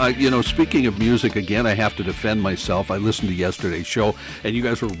you, Joe. Speaking of music, again, I have to defend myself. I listened to yesterday's show, and you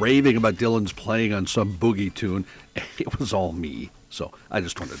guys were raving about Dylan's playing on some boogie tune. It was all me. So I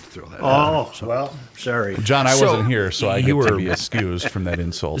just wanted to throw that out. Oh, well, sorry. John, I wasn't here, so I get to be excused from that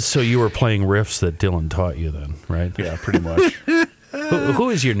insult. So you were playing riffs that Dylan taught you then, right? Yeah, pretty much. Who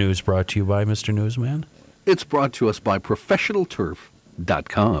is your news brought to you by, Mr. Newsman? It's brought to us by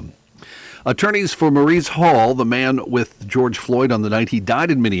ProfessionalTurf.com. Attorneys for Maurice Hall, the man with George Floyd on the night he died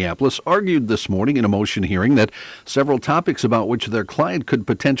in Minneapolis, argued this morning in a motion hearing that several topics about which their client could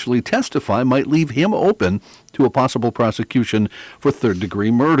potentially testify might leave him open to a possible prosecution for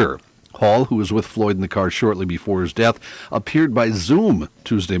third-degree murder. Hall, who was with Floyd in the car shortly before his death, appeared by Zoom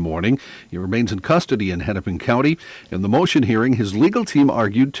Tuesday morning. He remains in custody in Hennepin County. In the motion hearing, his legal team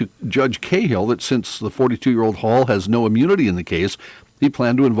argued to Judge Cahill that since the 42-year-old Hall has no immunity in the case, he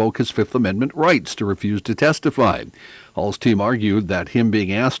planned to invoke his Fifth Amendment rights to refuse to testify. Hall's team argued that him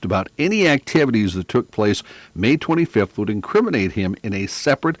being asked about any activities that took place May 25th would incriminate him in a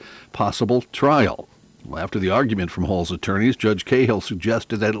separate possible trial. Well, after the argument from Hall's attorneys, Judge Cahill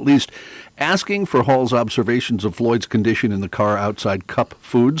suggested that at least asking for Hall's observations of Floyd's condition in the car outside Cup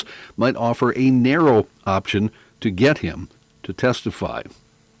Foods might offer a narrow option to get him to testify.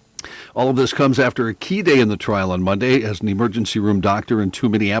 All of this comes after a key day in the trial on Monday as an emergency room doctor and two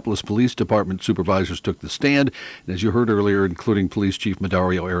Minneapolis Police Department supervisors took the stand. And as you heard earlier, including Police Chief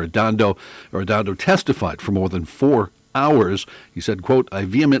Dario Arredondo testified for more than 4 hours. He said, quote, "I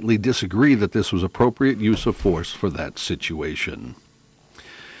vehemently disagree that this was appropriate use of force for that situation."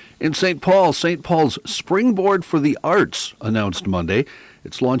 In St. Paul's Springboard for the Arts announced Monday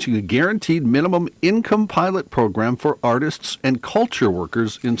it's launching a guaranteed minimum income pilot program for artists and culture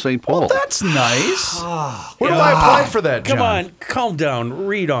workers in St. Paul. Well, that's nice. Where do I apply for that, John? Come on, calm down.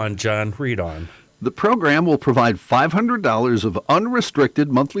 Read on, John. Read on. The program will provide $500 of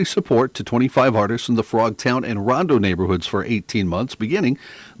unrestricted monthly support to 25 artists in the Frogtown and Rondo neighborhoods for 18 months, beginning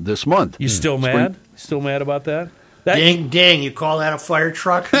this month. You still mad? Still mad about that? Ding, ding. You call that a fire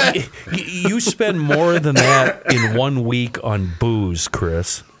truck? You spend more than that in 1 week on booze,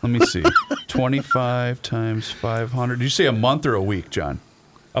 Chris. Let me see. 25 times 500. Did you say a month or a week, John?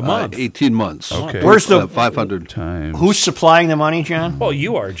 A month. 18 months. Okay. Where's the 500 times? Who's supplying the money, John? Well,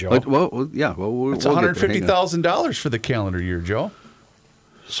 you are, Joe. Well, yeah. Well, It's $150,000 for the calendar year, Joe.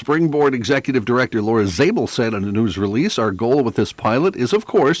 Springboard Executive Director Laura Zabel said in a news release, our goal with this pilot is, of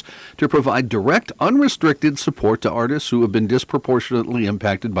course, to provide direct, unrestricted support to artists who have been disproportionately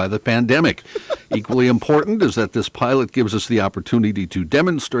impacted by the pandemic. Equally important is that this pilot gives us the opportunity to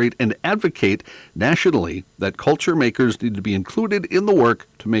demonstrate and advocate nationally that culture makers need to be included in the work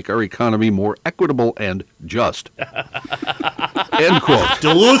to make our economy more equitable and just. End quote.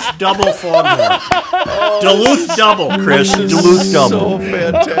 Duluth double foghorn. Duluth double, Chris. Duluth double. So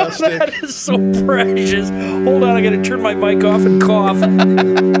fantastic. That is so precious. Hold on, I got to turn my mic off and cough.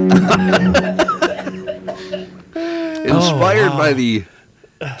 Inspired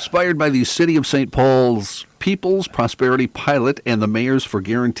by the City of St. Paul's People's Prosperity Pilot and the Mayors for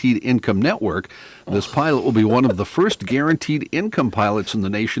Guaranteed Income Network, this pilot will be one of the first guaranteed income pilots in the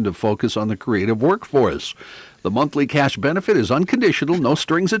nation to focus on the creative workforce. The monthly cash benefit is unconditional, no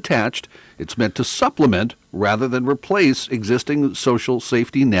strings attached. It's meant to supplement rather than replace existing social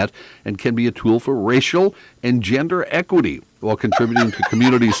safety net and can be a tool for racial and gender equity while contributing to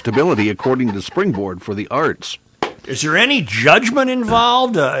community stability, according to Springboard for the Arts. Is there any judgment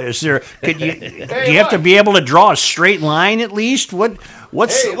involved? Do you have to be able to draw a straight line at least?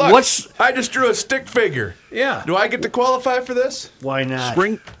 What's I just drew a stick figure. Yeah. Do I get to qualify for this? Why not?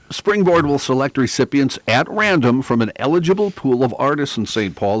 Springboard will select recipients at random from an eligible pool of artists in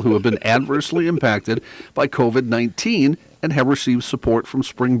St. Paul who have been adversely impacted by COVID-19 and have received support from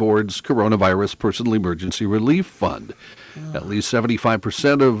Springboard's Coronavirus Personal Emergency Relief Fund. At least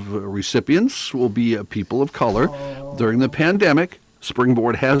 75% of recipients will be people of color. During the pandemic,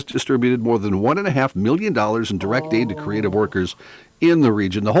 Springboard has distributed more than $1.5 million in direct aid to creative workers in the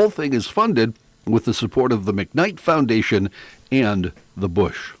region. The whole thing is funded with the support of the McKnight Foundation and the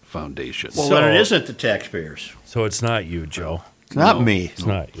Bush Foundation. Well, then it isn't the taxpayers. So it's not you, Joe. It's not me. It's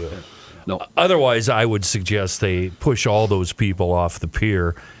not you. No. Otherwise, I would suggest they push all those people off the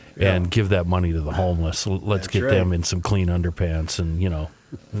pier and give that money to the homeless. Let's get them in some clean underpants and,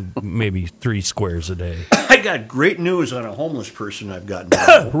 maybe 3 squares a day. I got great news on a homeless person I've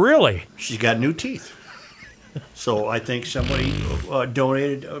gotten. Really? She's got new teeth. So I think somebody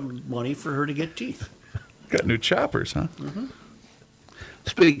donated money for her to get teeth. Got new choppers, huh? Mm-hmm.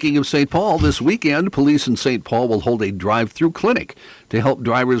 Speaking of St. Paul, this weekend, police in St. Paul will hold a drive-through clinic to help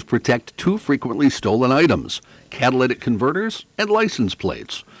drivers protect 2 frequently stolen items, catalytic converters and license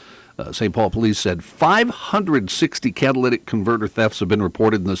plates. St. Paul police said 560 catalytic converter thefts have been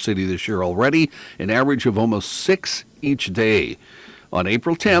reported in the city this year already, an average of almost 6 each day. On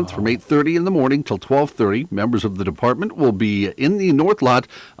April 10th, from 8:30 in the morning till 12:30, members of the department will be in the north lot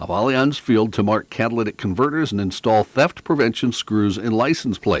of Allianz Field to mark catalytic converters and install theft prevention screws and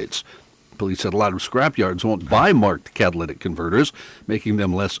license plates. Police said a lot of scrapyards won't buy marked catalytic converters, making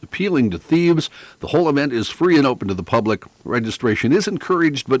them less appealing to thieves. The whole event is free and open to the public. Registration is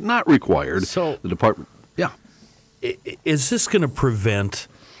encouraged but not required. So the department, is this going to prevent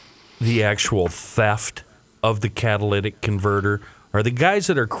the actual theft of the catalytic converter? Are the guys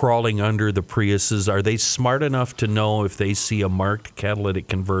that are crawling under the Priuses, are they smart enough to know if they see a marked catalytic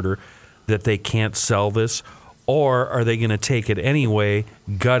converter that they can't sell this? Or are they going to take it anyway,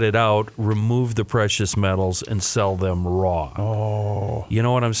 gut it out, remove the precious metals, and sell them raw? Oh. You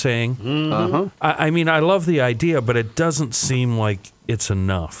know what I'm saying? Mm-hmm. Uh-huh. I mean, I love the idea, but it doesn't seem like it's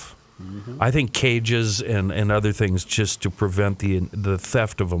enough. Mm-hmm. I think cages and other things just to prevent the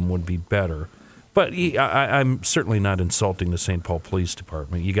theft of them would be better. But I'm certainly not insulting the St. Paul Police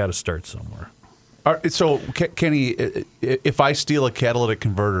Department. You got to start somewhere. So, Kenny, if I steal a catalytic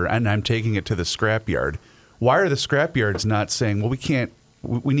converter and I'm taking it to the scrapyard, why are the scrapyards not saying, well,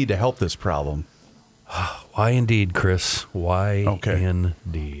 we need to help this problem? Why indeed, Chris? Why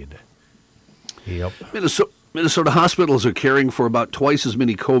indeed? Yep. Minnesota hospitals are caring for about twice as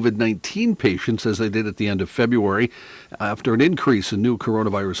many COVID-19 patients as they did at the end of February after an increase in new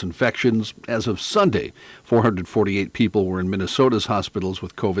coronavirus infections. As of Sunday, 448 people were in Minnesota's hospitals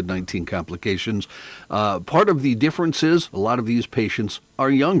with COVID-19 complications. Part of the difference is a lot of these patients are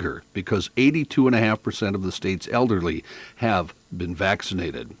younger because 82.5% of the state's elderly have been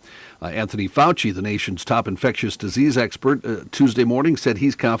vaccinated. Anthony Fauci, the nation's top infectious disease expert, Tuesday morning said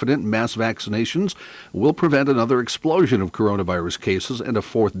he's confident mass vaccinations will prevent another explosion of coronavirus cases and a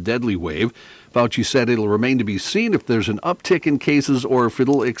 4th deadly wave. Fauci said it'll remain to be seen if there's an uptick in cases or if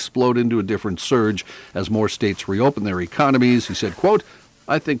it'll explode into a different surge as more states reopen their economies. He said, quote,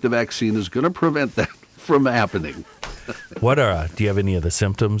 I think the vaccine is going to prevent that from happening. Do you have any of the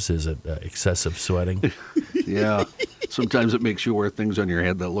symptoms? Is it excessive sweating? Yeah. Sometimes it makes you wear things on your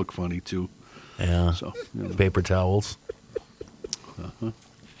head that look funny, too. Yeah. So, paper towels. Uh-huh.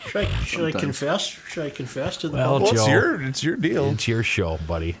 Should I confess? Should I confess to the Well, public? Joe, it's your deal. It's your show,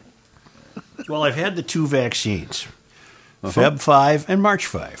 buddy. Well, I've had the 2 vaccines, Feb 5 and March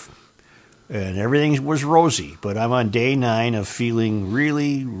 5. And everything was rosy, but I'm on day 9 of feeling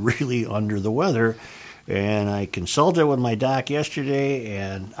really, really under the weather. And I consulted with my doc yesterday,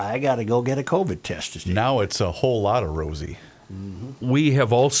 and I got to go get a COVID test today. Now it's a whole lot of rosy. We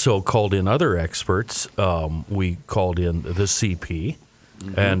have also called in other experts. We called in the CP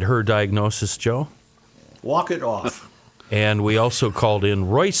and her diagnosis, Joe. Walk it off. And we also called in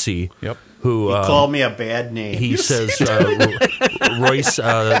Royce, who He called me a bad name. he says Royce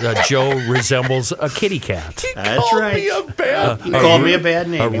Joe resembles a kitty cat. That's right. Me a bad He called me a bad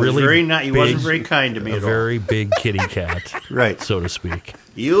name. He was really very not. He wasn't big- very kind to me A at all. very big kitty cat, Right. so to speak.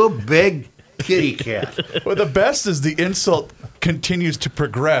 You big kitty cat. Well, the best is the insult continues to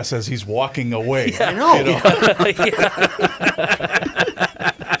progress as he's walking away. I know.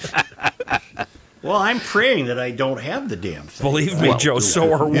 Well, I'm praying that I don't have the damn thing. Believe me, Joe,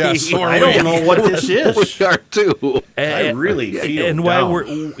 so are we. Yeah, so are I don't know what this is. We are too. I really feel and why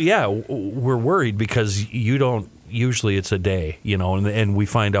down. we're worried because you don't usually it's a day, and we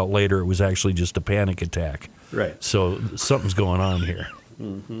find out later it was actually just a panic attack. Right. So something's going on here.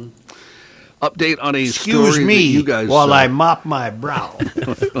 Update on a Excuse story me that you guys while I mop my brow.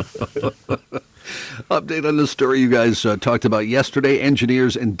 Update on the story you guys talked about yesterday.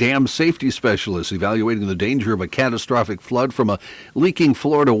 Engineers and dam safety specialists evaluating the danger of a catastrophic flood from a leaking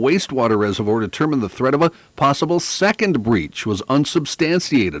Florida wastewater reservoir determined the threat of a possible second breach was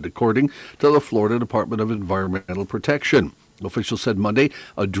unsubstantiated, according to the Florida Department of Environmental Protection. Officials said Monday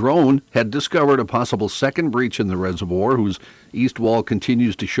a drone had discovered a possible second breach in the reservoir, whose east wall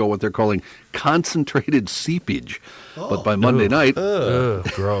continues to show what they're calling concentrated seepage. But by Monday night...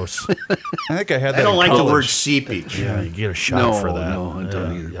 Gross. I think I had that. I don't in like the college. word seepage. Yeah, you get a shot for that. No, I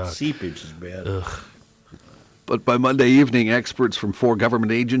don't either. yuck. Seepage is bad. But by Monday evening, experts from 4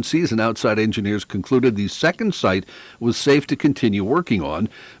 government agencies and outside engineers concluded the second site was safe to continue working on.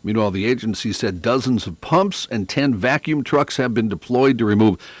 Meanwhile, the agency said dozens of pumps and 10 vacuum trucks have been deployed to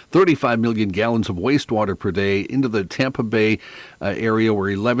remove 35 million gallons of wastewater per day into the Tampa Bay area, where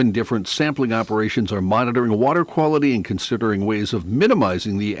 11 different sampling operations are monitoring water quality and considering ways of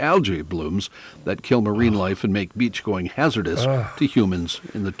minimizing the algae blooms that kill marine life and make beach-going hazardous to humans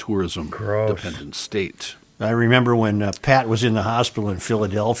in the tourism-dependent state. I remember when Pat was in the hospital in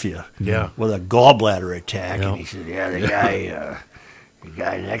Philadelphia Yeah. with a gallbladder attack, Yeah. and he said, "Yeah, the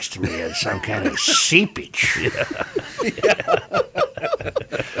guy next to me had some kind of seepage."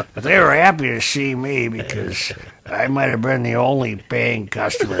 But they were happy to see me because I might have been the only paying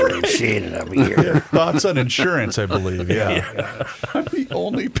customer they'd seen in a year. Thoughts on insurance, I believe. Yeah. I'm the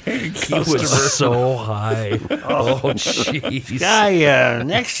only paying He customer. was so high. Oh, jeez. Guy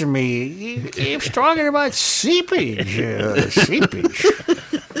next to me, he keeps talking about seepage. Seepage.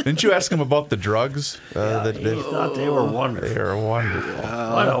 Didn't you ask him about the drugs? He thought they were wonderful. They are wonderful.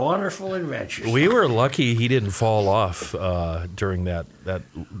 What a wonderful invention. We were lucky he didn't fall off during that.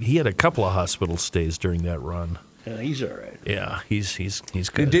 He had a couple of hospital stays during that run. Yeah, he's all right. Yeah, he's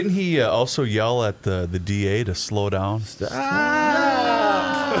And good. didn't he also yell at the DA to slow down?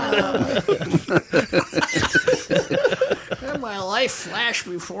 My life flashed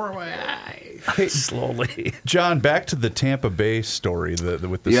before my eyes. Slowly. John, back to the Tampa Bay story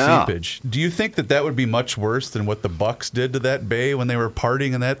with the Yeah. seepage. Do you think that would be much worse than what the Bucks did to that bay when they were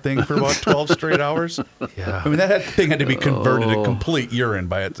partying in that thing for about 12 straight hours? Yeah. I mean, that thing had to be converted to complete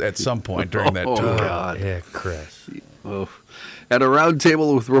urine at some point during that tour. God. Yeah, Chris. Oh. At a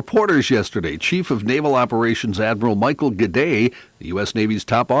roundtable with reporters yesterday, Chief of Naval Operations Admiral Michael Gaudet, the U.S. Navy's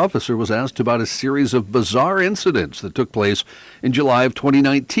top officer, was asked about a series of bizarre incidents that took place in July of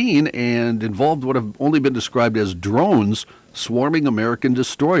 2019 and involved what have only been described as drones swarming American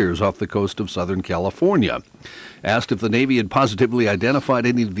destroyers off the coast of Southern California. Asked if the Navy had positively identified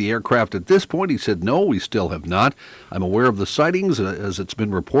any of the aircraft at this point, he said, "No, we still have not. I'm aware of the sightings. As it's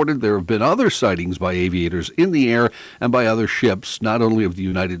been reported, there have been other sightings by aviators in the air and by other ships, not only of the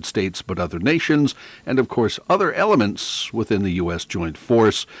United States, but other nations, and of course other elements within the U.S. Joint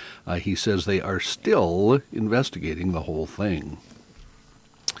Force." He says they are still investigating the whole thing.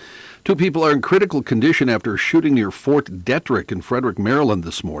 2 people are in critical condition after a shooting near Fort Detrick in Frederick, Maryland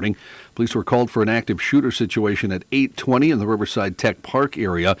this morning. Police were called for an active shooter situation at 8:20 in the Riverside Tech Park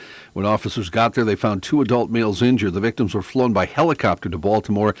area. When officers got there, they found 2 adult males injured. The victims were flown by helicopter to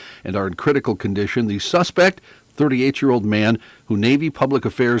Baltimore and are in critical condition. The suspect, 38-year-old man, who Navy Public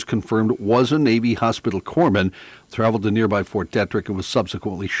Affairs confirmed was a Navy hospital corpsman, traveled to nearby Fort Detrick and was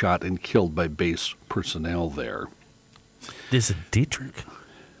subsequently shot and killed by base personnel there. Is it Dietrich?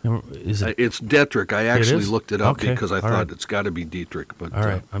 Is it? It's Dietrich. I actually is? looked it up Okay. because I All thought right. it's got to be Dietrich. But All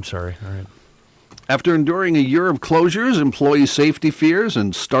right. I'm sorry. All right. After enduring a year of closures, employee safety fears,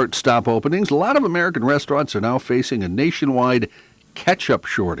 and start-stop openings, a lot of American restaurants are now facing a nationwide ketchup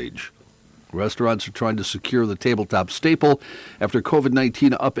shortage. Restaurants are trying to secure the tabletop staple after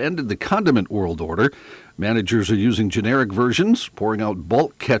COVID-19 upended the condiment world order. Managers are using generic versions, pouring out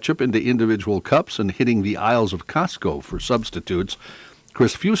bulk ketchup into individual cups, and hitting the aisles of Costco for substitutes.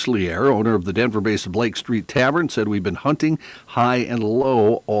 Chris Fuselier, owner of the Denver-based Blake Street Tavern, said, "We've been hunting high and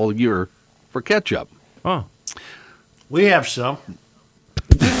low all year for ketchup." Oh. We have some.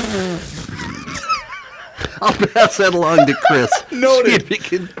 I'll pass that along to Chris. Noted. See if he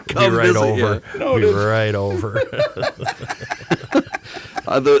can come Be right visit over. you. Be right over.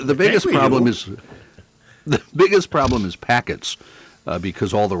 The biggest problem is packets,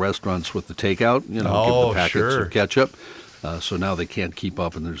 because all the restaurants with the takeout, give the packets of ketchup. So now they can't keep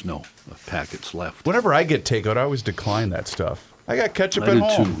up, and there's no packets left. Whenever I get takeout, I always decline that stuff. I got ketchup I at do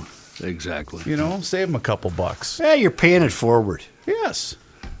home. too. Exactly. Save them a couple bucks. Yeah, you're paying it forward. Yes.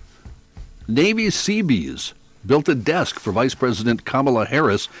 Navy Seabees built a desk for Vice President Kamala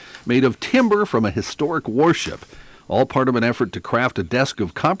Harris made of timber from a historic warship, all part of an effort to craft a desk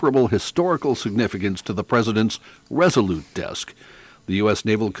of comparable historical significance to the president's Resolute desk. The U.S.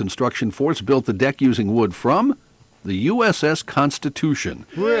 Naval Construction Force built the deck using wood from the USS Constitution.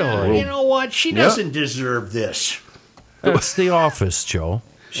 Really? You know what? She doesn't deserve this. That's the office, Joe.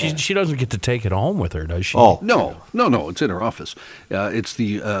 She doesn't get to take it home with her, does she? Oh. No, it's in her office. It's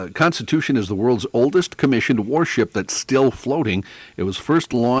the Constitution is the world's oldest commissioned warship that's still floating. It was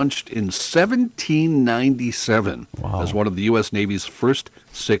first launched in 1797 as one of the U.S. Navy's first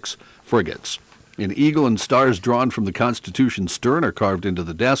 6 frigates. An eagle and stars drawn from the Constitution's stern are carved into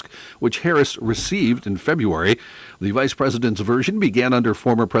the desk, which Harris received in February. The vice president's version began under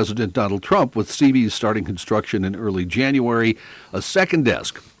former President Donald Trump, with Seabees starting construction in early January. A second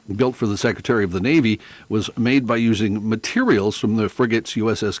desk, built for the Secretary of the Navy, was made by using materials from the frigates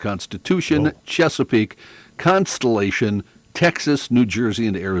USS Constitution, Chesapeake, Constellation, Texas, New Jersey,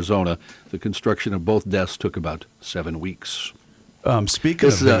 and Arizona. The construction of both desks took about 7 weeks. Speaking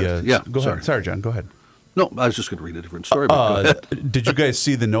of the... go ahead. Sorry, John, go ahead. No, I was just going to read a different story. But go ahead. Did you guys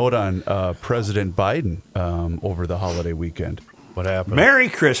see the note on President Biden over the holiday weekend? What happened? Merry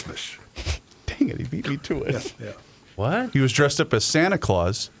Christmas. Dang it, he beat me to it. Yeah. What? He was dressed up as Santa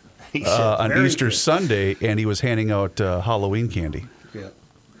Claus He said, on "Merry Easter Christmas." Sunday, and he was handing out Halloween candy. Yeah.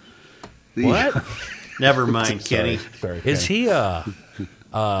 What? Never mind, Kenny. Sorry. Is he yeah,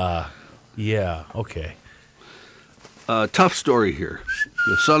 okay. Tough story here.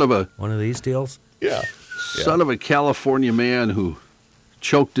 The son of a One of these deals? Yeah. son of a California man who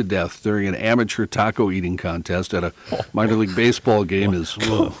choked to death during an amateur taco eating contest at a minor league baseball game is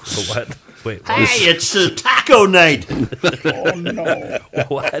What? Wait, Hey, it's a taco night. Oh, no.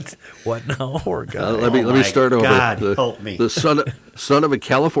 what? What now? Poor guy. let me my start over. God, help me. The son of a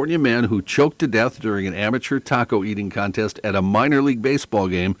California man who choked to death during an amateur taco eating contest at a minor league baseball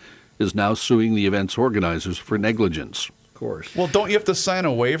game is now suing the event's organizers for negligence. Of course. Well, don't you have to sign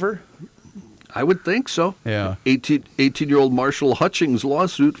a waiver? I would think so. Yeah. 18-year-old Marshall Hutchings'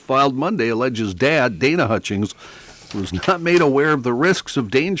 lawsuit filed Monday alleges dad, Dana Hutchings, was not made aware of the risks of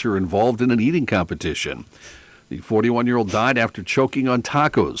danger involved in an eating competition. The 41-year-old died after choking on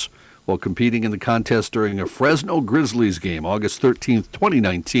tacos while competing in the contest during a Fresno Grizzlies game, August 13th,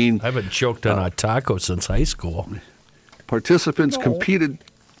 2019. I haven't choked on a taco since high school. Participants competed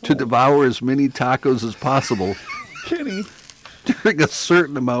to devour as many tacos as possible Kenny, during a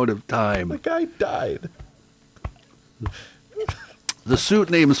certain amount of time. the guy died. The suit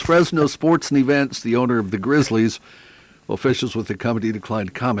names Fresno Sports and Events, the owner of the Grizzlies. Officials with the company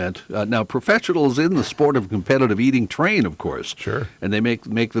declined comment. Now, professionals in the sport of competitive eating train, of course. Sure. And they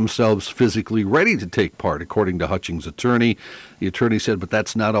make themselves physically ready to take part, according to Hutchings' attorney. The attorney said, but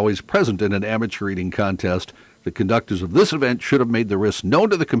that's not always present in an amateur eating contest. The conductors of this event should have made the risks known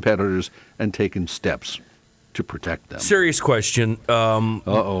to the competitors and taken steps to protect them. Serious question.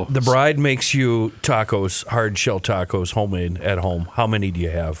 Uh-oh. The bride makes you tacos, hard shell tacos, homemade at home. How many do you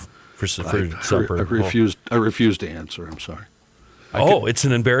have for supper? I refuse to answer. I'm sorry. It's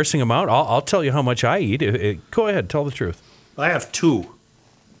an embarrassing amount. I'll tell you how much I eat. Go ahead, tell the truth. I have 2.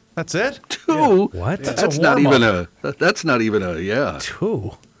 That's it? 2? What? That's not even a. That's not even a. Yeah.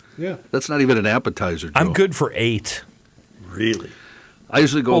 2. Yeah. That's not even an appetizer, Joe. I'm good for 8. Really? I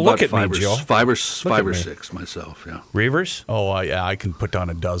usually go Well, about look at me, 5 Joe. or at me. 6 myself. Yeah. Reavers? Oh, yeah, I can put down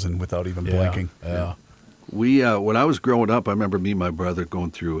a dozen without even blinking. Yeah. We when I was growing up, I remember me and my brother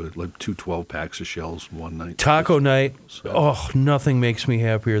going through like 2 12-packs of shells one night. Taco night. Oh, nothing makes me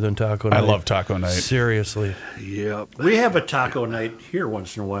happier than taco night. I love taco night. Seriously. Yep. We have a taco night here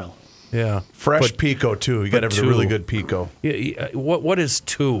once in a while. Yeah. Fresh pico, too. You got to have a really good pico. Yeah, what is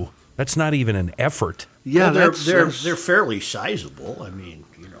 2? That's not even an effort. Yeah, well, they're fairly sizable. I mean,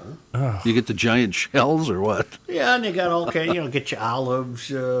 You get the giant shells or what? Yeah, and they got all kind. Get your olives,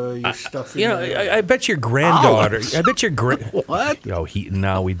 your stuff. In there. I bet your granddaughter. Olives? I bet your what?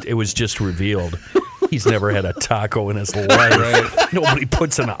 It was just revealed. He's never had a taco in his life. Right. Nobody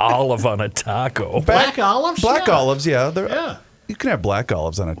puts an olive on a taco. Black olives. Black olives, yeah. Yeah. You can have black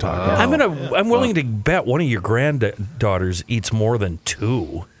olives on a taco. I'm willing to bet one of your granddaughters eats more than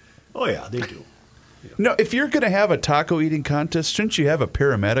 2. Oh yeah, they do. No, if you're going to have a taco eating contest, shouldn't you have a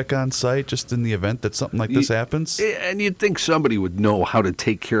paramedic on site just in the event that something like this happens? And you'd think somebody would know how to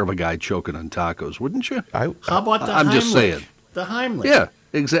take care of a guy choking on tacos, wouldn't you? How about the Heimlich? I'm just saying. The Heimlich. Yeah,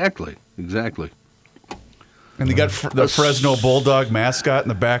 exactly. And they got the Fresno Bulldog mascot in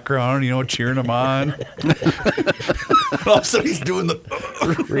the background, cheering him on. All of a sudden he's doing the...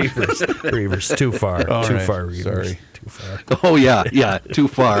 Reavers, too far. Too right. far, Reavers. Sorry. Too far. Oh, yeah, too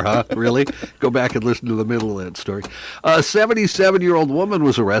far, huh? Really? Go back and listen to the middle of that story. A 77-year-old woman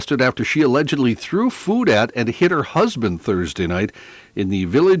was arrested after she allegedly threw food at and hit her husband Thursday night in the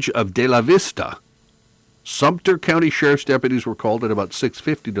village of De La Vista. Sumter County Sheriff's deputies were called at about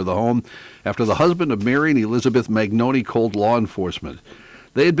 6:50 to the home after the husband of Mary and Elizabeth Magnoni called law enforcement.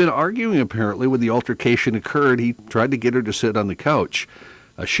 They had been arguing, apparently, when the altercation occurred. He tried to get her to sit on the couch.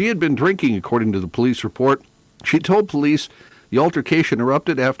 She had been drinking, according to the police report. She told police the altercation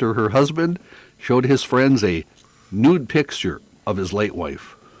erupted after her husband showed his friends a nude picture of his late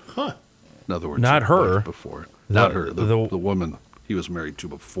wife. Huh. In other words, not her. Before. Not her. The woman he was married to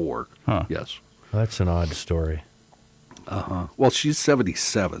before. Huh. Yes. That's an odd story. Uh-huh. Well, she's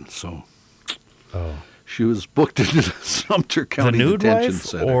 77, so... Oh. She was booked into the Sumter County Detention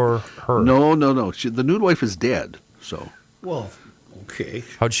Center. Or her? No. The nude wife is dead, so... Well, okay.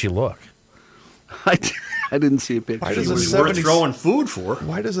 How'd she look? I didn't see a picture. Why does She was worth throwing food for.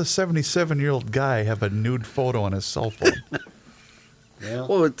 Why does a 77-year-old guy have a nude photo on his cell phone?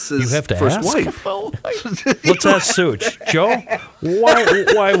 Well, it's his You have to first ask? wife. Let's ask Such. Joe,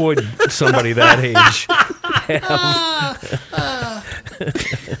 why would somebody that age have...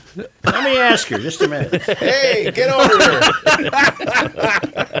 Let me ask her just a minute. Hey, get over here.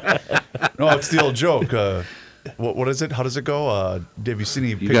 No, it's the old joke. What is it? How does it go? Have you seen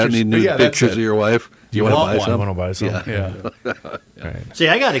any pictures? You got any nude pictures of your wife? Do you want to buy some? I want to buy some. Yeah. Right. See,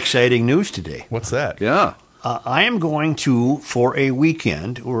 I got exciting news today. What's that? Yeah. I am going to, for a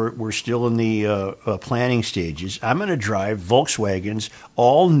weekend, we're still in the planning stages, I'm going to drive Volkswagen's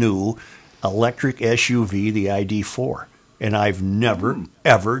all-new electric SUV, the ID4. And I've never,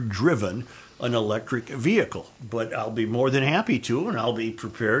 ever driven an electric vehicle. But I'll be more than happy to, and I'll be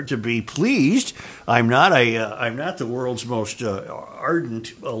prepared to be pleased. I'm not the world's most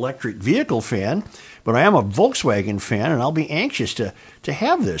ardent electric vehicle fan, but I am a Volkswagen fan, and I'll be anxious to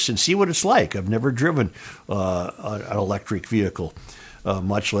have this and see what it's like. I've never driven an electric vehicle,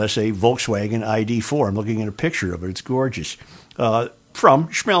 much less a Volkswagen ID4. I'm looking at a picture of it. It's gorgeous. From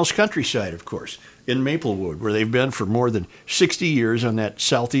Schmelz Countryside, of course, in Maplewood, where they've been for more than 60 years on that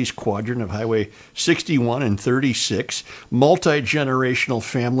southeast quadrant of Highway 61 and 36. Multi-generational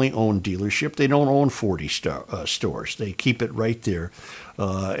family-owned dealership. They don't own 40 stores. They keep it right there,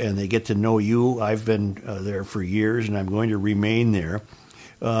 and they get to know you. I've been there for years, and I'm going to remain there.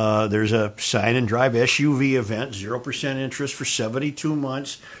 There's a sign and drive SUV event, 0% interest for 72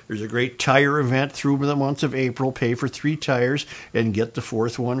 months. There's a great tire event through the month of April. Pay for 3 tires and get the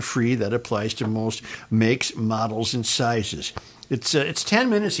 4th one free. That applies to most makes, models, and sizes. It's 10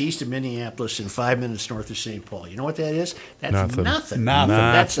 minutes east of Minneapolis and 5 minutes north of St. Paul. You know what that is? That's nothing.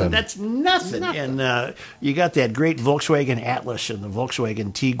 That's nothing. And you got that great Volkswagen Atlas and the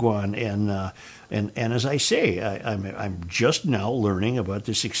Volkswagen Tiguan and as I say, I'm just now learning about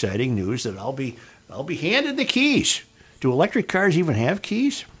this exciting news that I'll be handed the keys. Do electric cars even have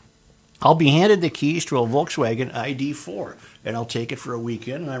keys? I'll be handed the keys to a Volkswagen ID4, and I'll take it for a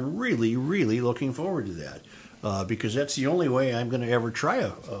weekend, and I'm really, really looking forward to that. Because that's the only way I'm going to ever try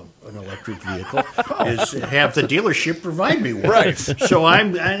an electric vehicle is have the dealership provide me one. Right. So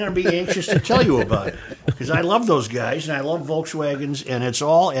I'm going to be anxious to tell you about it because I love those guys and I love Volkswagens, and it's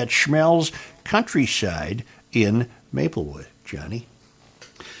all at Schmelz Countryside in Maplewood. Johnny?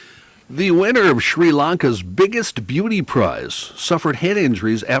 The winner of Sri Lanka's biggest beauty prize suffered head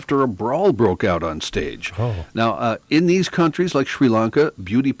injuries after a brawl broke out on stage. Oh. Now, in these countries like Sri Lanka,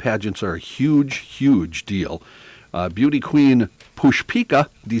 beauty pageants are a huge, huge deal. Beauty queen Pushpika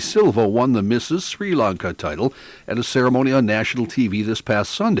De Silva won the Mrs. Sri Lanka title at a ceremony on national TV this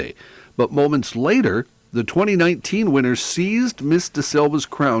past Sunday. But moments later, the 2019 winner seized Miss De Silva's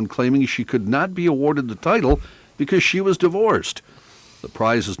crown, claiming she could not be awarded the title because she was divorced. The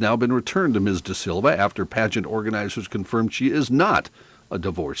prize has now been returned to Ms. De Silva after pageant organizers confirmed she is not a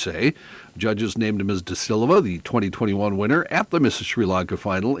divorcee. Judges named Ms. De Silva the 2021 winner at the Mrs. Sri Lanka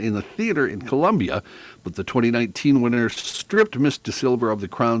final in the theater in Colombia, but the 2019 winner stripped Ms. De Silva of the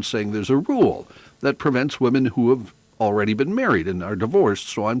crown, saying there's a rule that prevents women who have already been married and are divorced,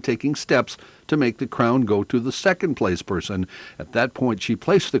 so I'm taking steps to make the crown go to the second place person. At that point, she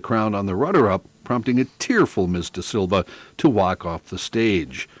placed the crown on the runner-up, prompting a tearful Ms. De Silva to walk off the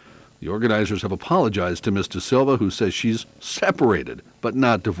stage. The organizers have apologized to Ms. De Silva, who says she's separated but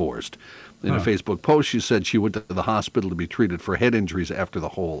not divorced. In a Facebook post, she said she went to the hospital to be treated for head injuries after the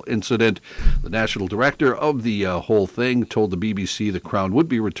whole incident. The national director of the whole thing told the BBC the crown would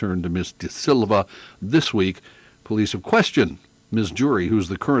be returned to Ms. De Silva this week. Police have questioned Ms. Jury, who's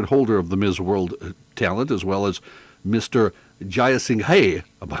the current holder of the Ms. World talent, as well as Mr. Jayasinghe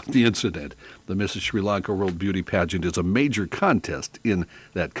about the incident. The Mrs. Sri Lanka World Beauty Pageant is a major contest in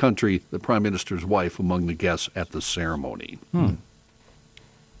that country. The Prime Minister's wife among the guests at the ceremony.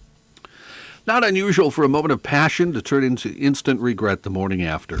 Not unusual for a moment of passion to turn into instant regret the morning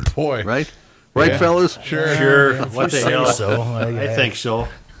after. Boy. Right? Right, fellas? Sure. What the hell? So. I think so.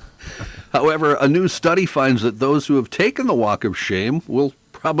 However, a new study finds that those who have taken the walk of shame will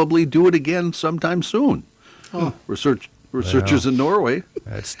probably do it again sometime soon. Researchers in Norway.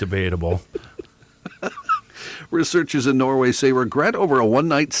 That's debatable. Researchers in Norway say regret over a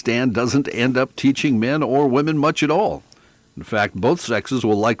one-night stand doesn't end up teaching men or women much at all. In fact, both sexes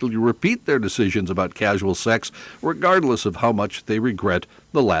will likely repeat their decisions about casual sex, regardless of how much they regret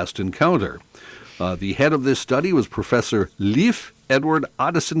the last encounter. The head of this study was Professor Leif Edward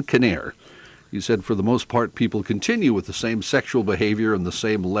Oddison Kinnair. He said, for the most part, people continue with the same sexual behavior and the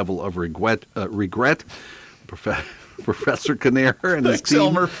same level of regret. Professor Kinnair and his team.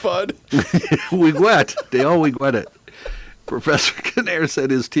 Elmer Fudd. They all regret it. Professor Kinnair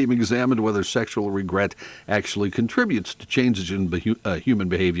said his team examined whether sexual regret actually contributes to changes in human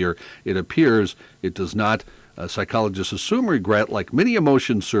behavior. It appears it does not. Psychologists assume regret, like many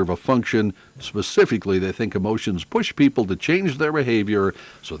emotions, serve a function. Specifically, they think emotions push people to change their behavior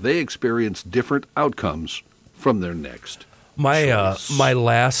so they experience different outcomes from their next choice. My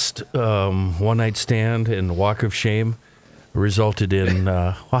last one-night stand and walk of shame resulted in,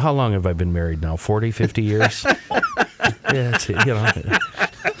 how long have I been married now? 40, 50 years? Yeah,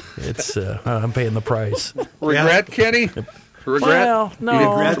 I'm paying the price. Regret, Kenny? Regret? Well,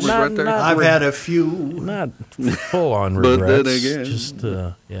 no, I've had a few. Not full-on regrets. But then again. Just,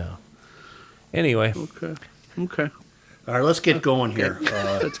 yeah. Anyway. Okay. All right, let's get going here.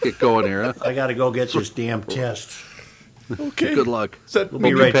 Let's get going here. Huh? I got to go get this damn test. Okay. Good luck. We'll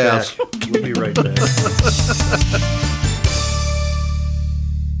be right back. We'll be right back.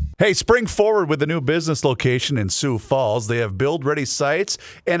 Hey, spring forward with a new business location in Sioux Falls. They have build-ready sites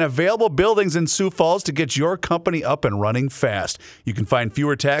and available buildings in Sioux Falls to get your company up and running fast. You can find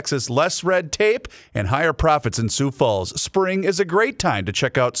fewer taxes, less red tape, and higher profits in Sioux Falls. Spring is a great time to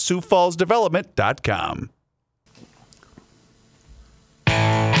check out SiouxFallsDevelopment.com.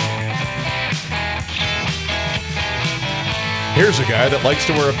 Here's a guy that likes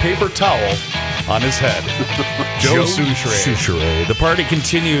to wear a paper towel on his head. Joe Souchere. The party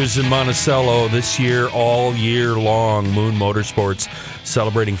continues in Monticello this year, all year long. Moon Motorsports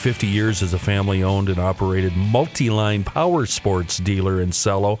celebrating 50 years as a family-owned and operated multi-line power sports dealer in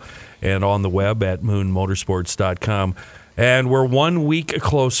Cello and on the web at moonmotorsports.com. And we're 1 week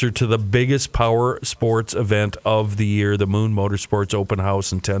closer to the biggest power sports event of the year, the Moon Motorsports Open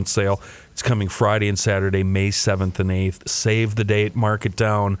House and Tent Sale. It's coming Friday and Saturday, May 7th and 8th. Save the date, mark it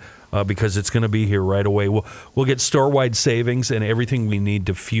down, because it's going to be here right away. We'll get store-wide savings and everything we need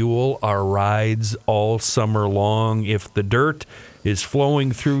to fuel our rides all summer long. If the dirt is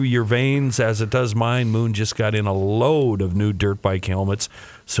flowing through your veins, as it does mine, Moon just got in a load of new dirt bike helmets.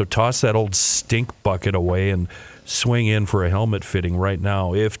 So toss that old stink bucket away and swing in for a helmet fitting right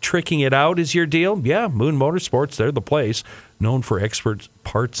now. If tricking it out is your deal, yeah, Moon Motorsports, they're the place. Known for expert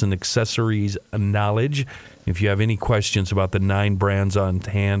parts and accessories knowledge. If you have any questions about the 9 brands on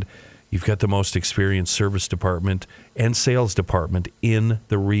hand, you've got the most experienced service department and sales department in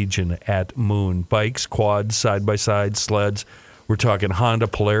the region at Moon. Bikes, quads, side-by-side, sleds. We're talking Honda,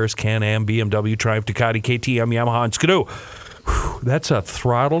 Polaris, Can-Am, BMW, Triumph, Ducati, KTM, Yamaha, and Skidoo. That's a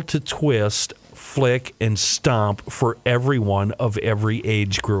throttle to twist, flick, and stomp for everyone of every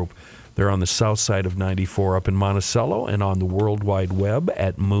age group. They're on the south side of 94 up in Monticello and on the World Wide Web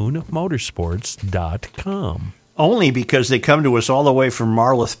at moonmotorsports.com. Only because they come to us all the way from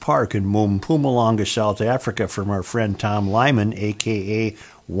Marloth Park in Mpumalanga, South Africa, from our friend Tom Lyman, a.k.a.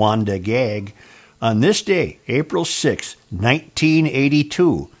 Wanda Gag. On this day, April 6,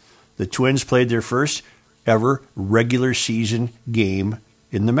 1982, the Twins played their first ever regular season game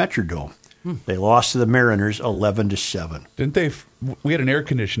in the Metrodome. They lost to the Mariners 11-7. Didn't they? We had an air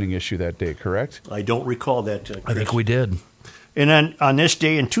conditioning issue that day, correct? I don't recall that. Chris. I think we did. And on this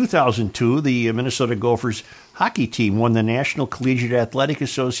day in 2002, the Minnesota Gophers hockey team won the National Collegiate Athletic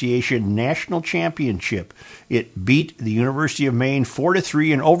Association National Championship. It beat the University of Maine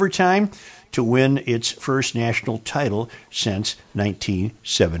 4-3 in overtime to win its first national title since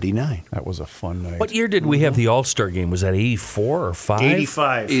 1979. That was a fun night. What year did we have the All-Star game? Was that 84 or 5?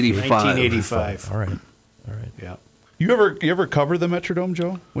 85. 1985. All right. Yeah. You ever cover the Metrodome,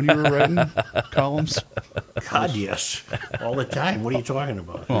 Joe, when you were writing columms? God, yes. All the time. What are you talking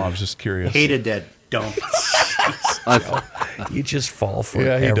about? Well, I was just curious. Hated that dump. You just fall for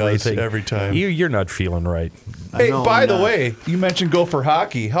Yeah, he everything. does every time. You're not feeling right. Hey, No, by I'm the not. way, you mentioned Gopher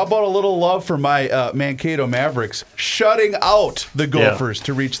hockey. How about a little love for my Mankato Mavericks shutting out the Gophers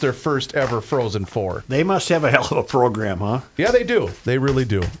to reach their first ever Frozen Four? They must have a hell of a program, huh? Yeah, they do. They really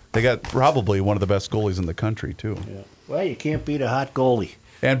do. They got probably one of the best goalies in the country, too. Yeah. Well, you can't beat a hot goalie.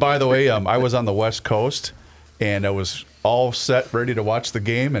 And by the way, I was on the West Coast, and I was all set, ready to watch the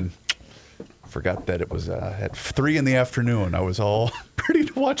game, and forgot that it was at 3 in the afternoon. I was all ready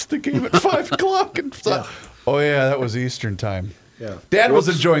to watch the game at 5 o'clock. And oh, yeah, that was Eastern time. Yeah. Dad was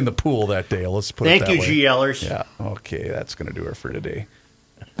enjoying the pool that day. Let's put it that way. Thank you, GLers. Yeah, okay, that's going to do it for today.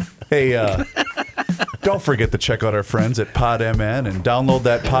 Hey, don't forget to check out our friends at PodMN and download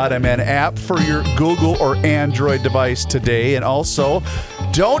that PodMN app for your Google or Android device today. And also,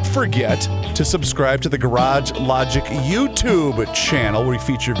 don't forget to subscribe to the Garage Logic YouTube channel where we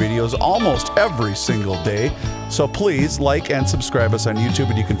feature videos almost every single day. So please like and subscribe us on YouTube,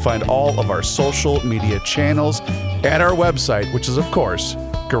 and you can find all of our social media channels at our website, which is, of course,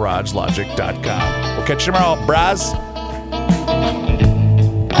 garagelogic.com. We'll catch you tomorrow, bras.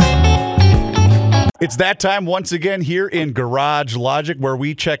 It's that time once again here in Garage Logic where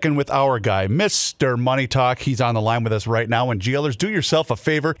we check in with our guy, Mr. Money Talk. He's on the line with us right now. And GLers, do yourself a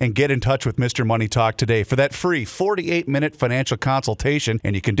favor and get in touch with Mr. Money Talk today for that free 48-minute financial consultation.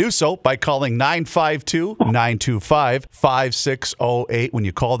 And you can do so by calling 952-925-5608. When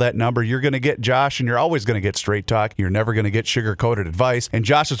you call that number, you're going to get Josh, and you're always going to get straight talk. You're never going to get sugar-coated advice. And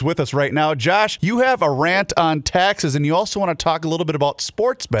Josh is with us right now. Josh, you have a rant on taxes, and you also want to talk a little bit about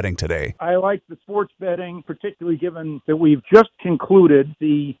sports betting today. I like the sports betting, particularly given that we've just concluded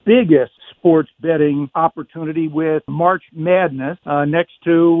the biggest sports betting opportunity with March Madness next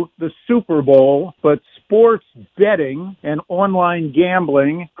to the Super Bowl. But sports betting and online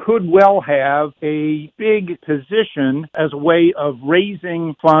gambling could well have a big position as a way of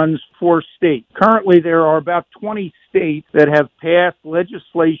raising funds for states. Currently, there are about 20 states that have passed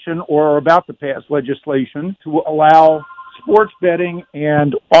legislation or are about to pass legislation to allow sports betting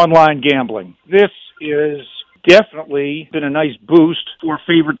and online gambling. This is definitely been a nice boost for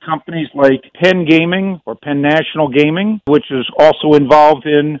favorite companies like Penn Gaming or Penn National Gaming, which is also involved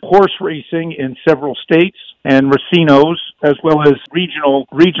in horse racing in several states, and racinos, as well as regional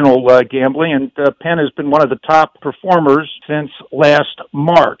gambling. And Penn has been one of the top performers since last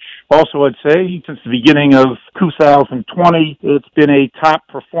March. Also, I'd say since the beginning of 2020, it's been a top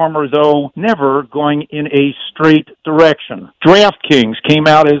performer, though never going in a straight direction. DraftKings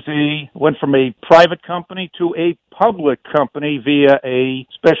went from a private company to a public company via a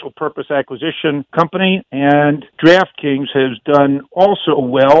special purpose acquisition company, and DraftKings has done also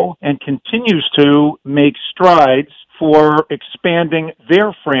well and continues to make strides for expanding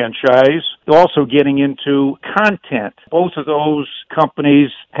their franchise, also getting into content. Both of those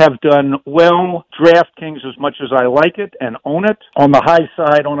companies have done well. DraftKings, as much as I like it and own it, on the high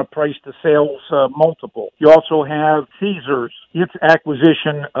side on a price-to-sales multiple. You also have Caesars, its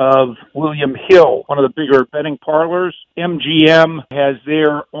acquisition of William Hill, one of the bigger betting parlors. MGM has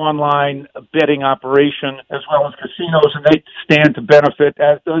their online betting operation as well as casinos, and they stand to benefit,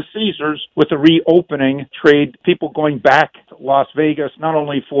 as does Caesars, with the reopening trade, people going back to Las Vegas, not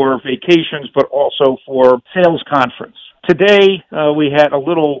only for vacations, but also for sales conference. Today, we had a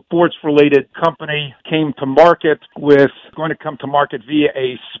little sports-related company going to come to market via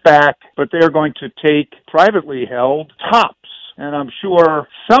a SPAC, but they're going to take privately held Tops. and I'm sure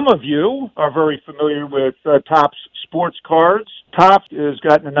some of you are very familiar with Topps sports cards. Topps has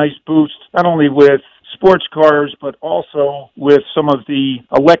gotten a nice boost, not only with sports cars, but also with some of the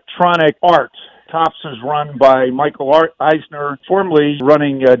electronic art. Topps is run by Michael Eisner, formerly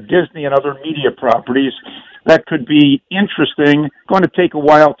running Disney and other media properties. That could be interesting. Going to take a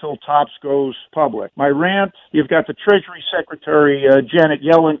while till Topps goes public. My rant, you've got the Treasury Secretary, Janet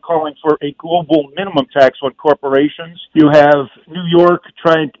Yellen, calling for a global minimum tax on corporations. You have New York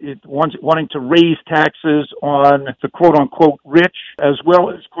wanting to raise taxes on the quote-unquote rich as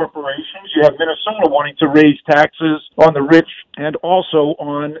well as corporations. You have Minnesota wanting to raise taxes on the rich and also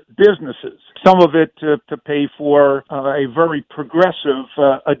on businesses. Some of it to pay for a very progressive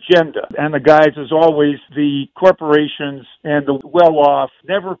agenda. And the guys, as always, the corporations and the well-off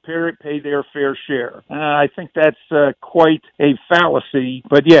never pay their fair share. I think that's quite a fallacy.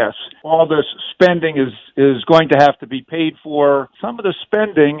 But yes, all this spending is going to have to be paid for. Some of the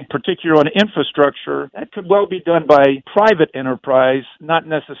spending, particularly on infrastructure, that could well be done by private enterprise, not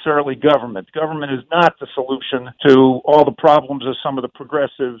necessarily government. Government is not the solution to all the problems as some of the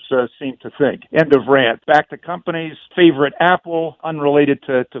progressives seem to think. End of rant. Back to companies. Favorite Apple, unrelated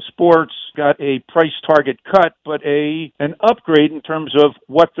to sports, got a price target cut, but an upgrade in terms of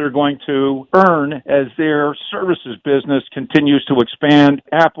what they're going to earn as their services business continues to expand.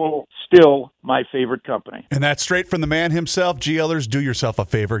 Apple, still my favorite company. And that's straight from the man himself. GLers, do yourself a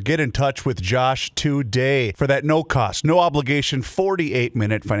favor. Get in touch with Josh today for that no-cost, no-obligation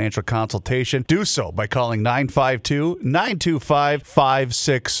 48-minute financial consultation. Do so by calling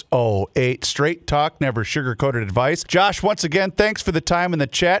 952-925-5608. Straight talk, never sugar-coated advice. Josh, once again, thanks for the time and the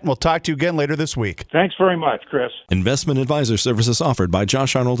chat, and we'll talk to you again later this week. Thanks very much, Chris. Investment advisor services offered by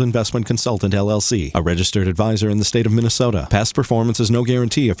Josh Arnold Investment Consultant, LLC, a registered advisor in the state of Minnesota. Past performance is no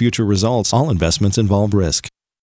guarantee of future results. All investments involve risk.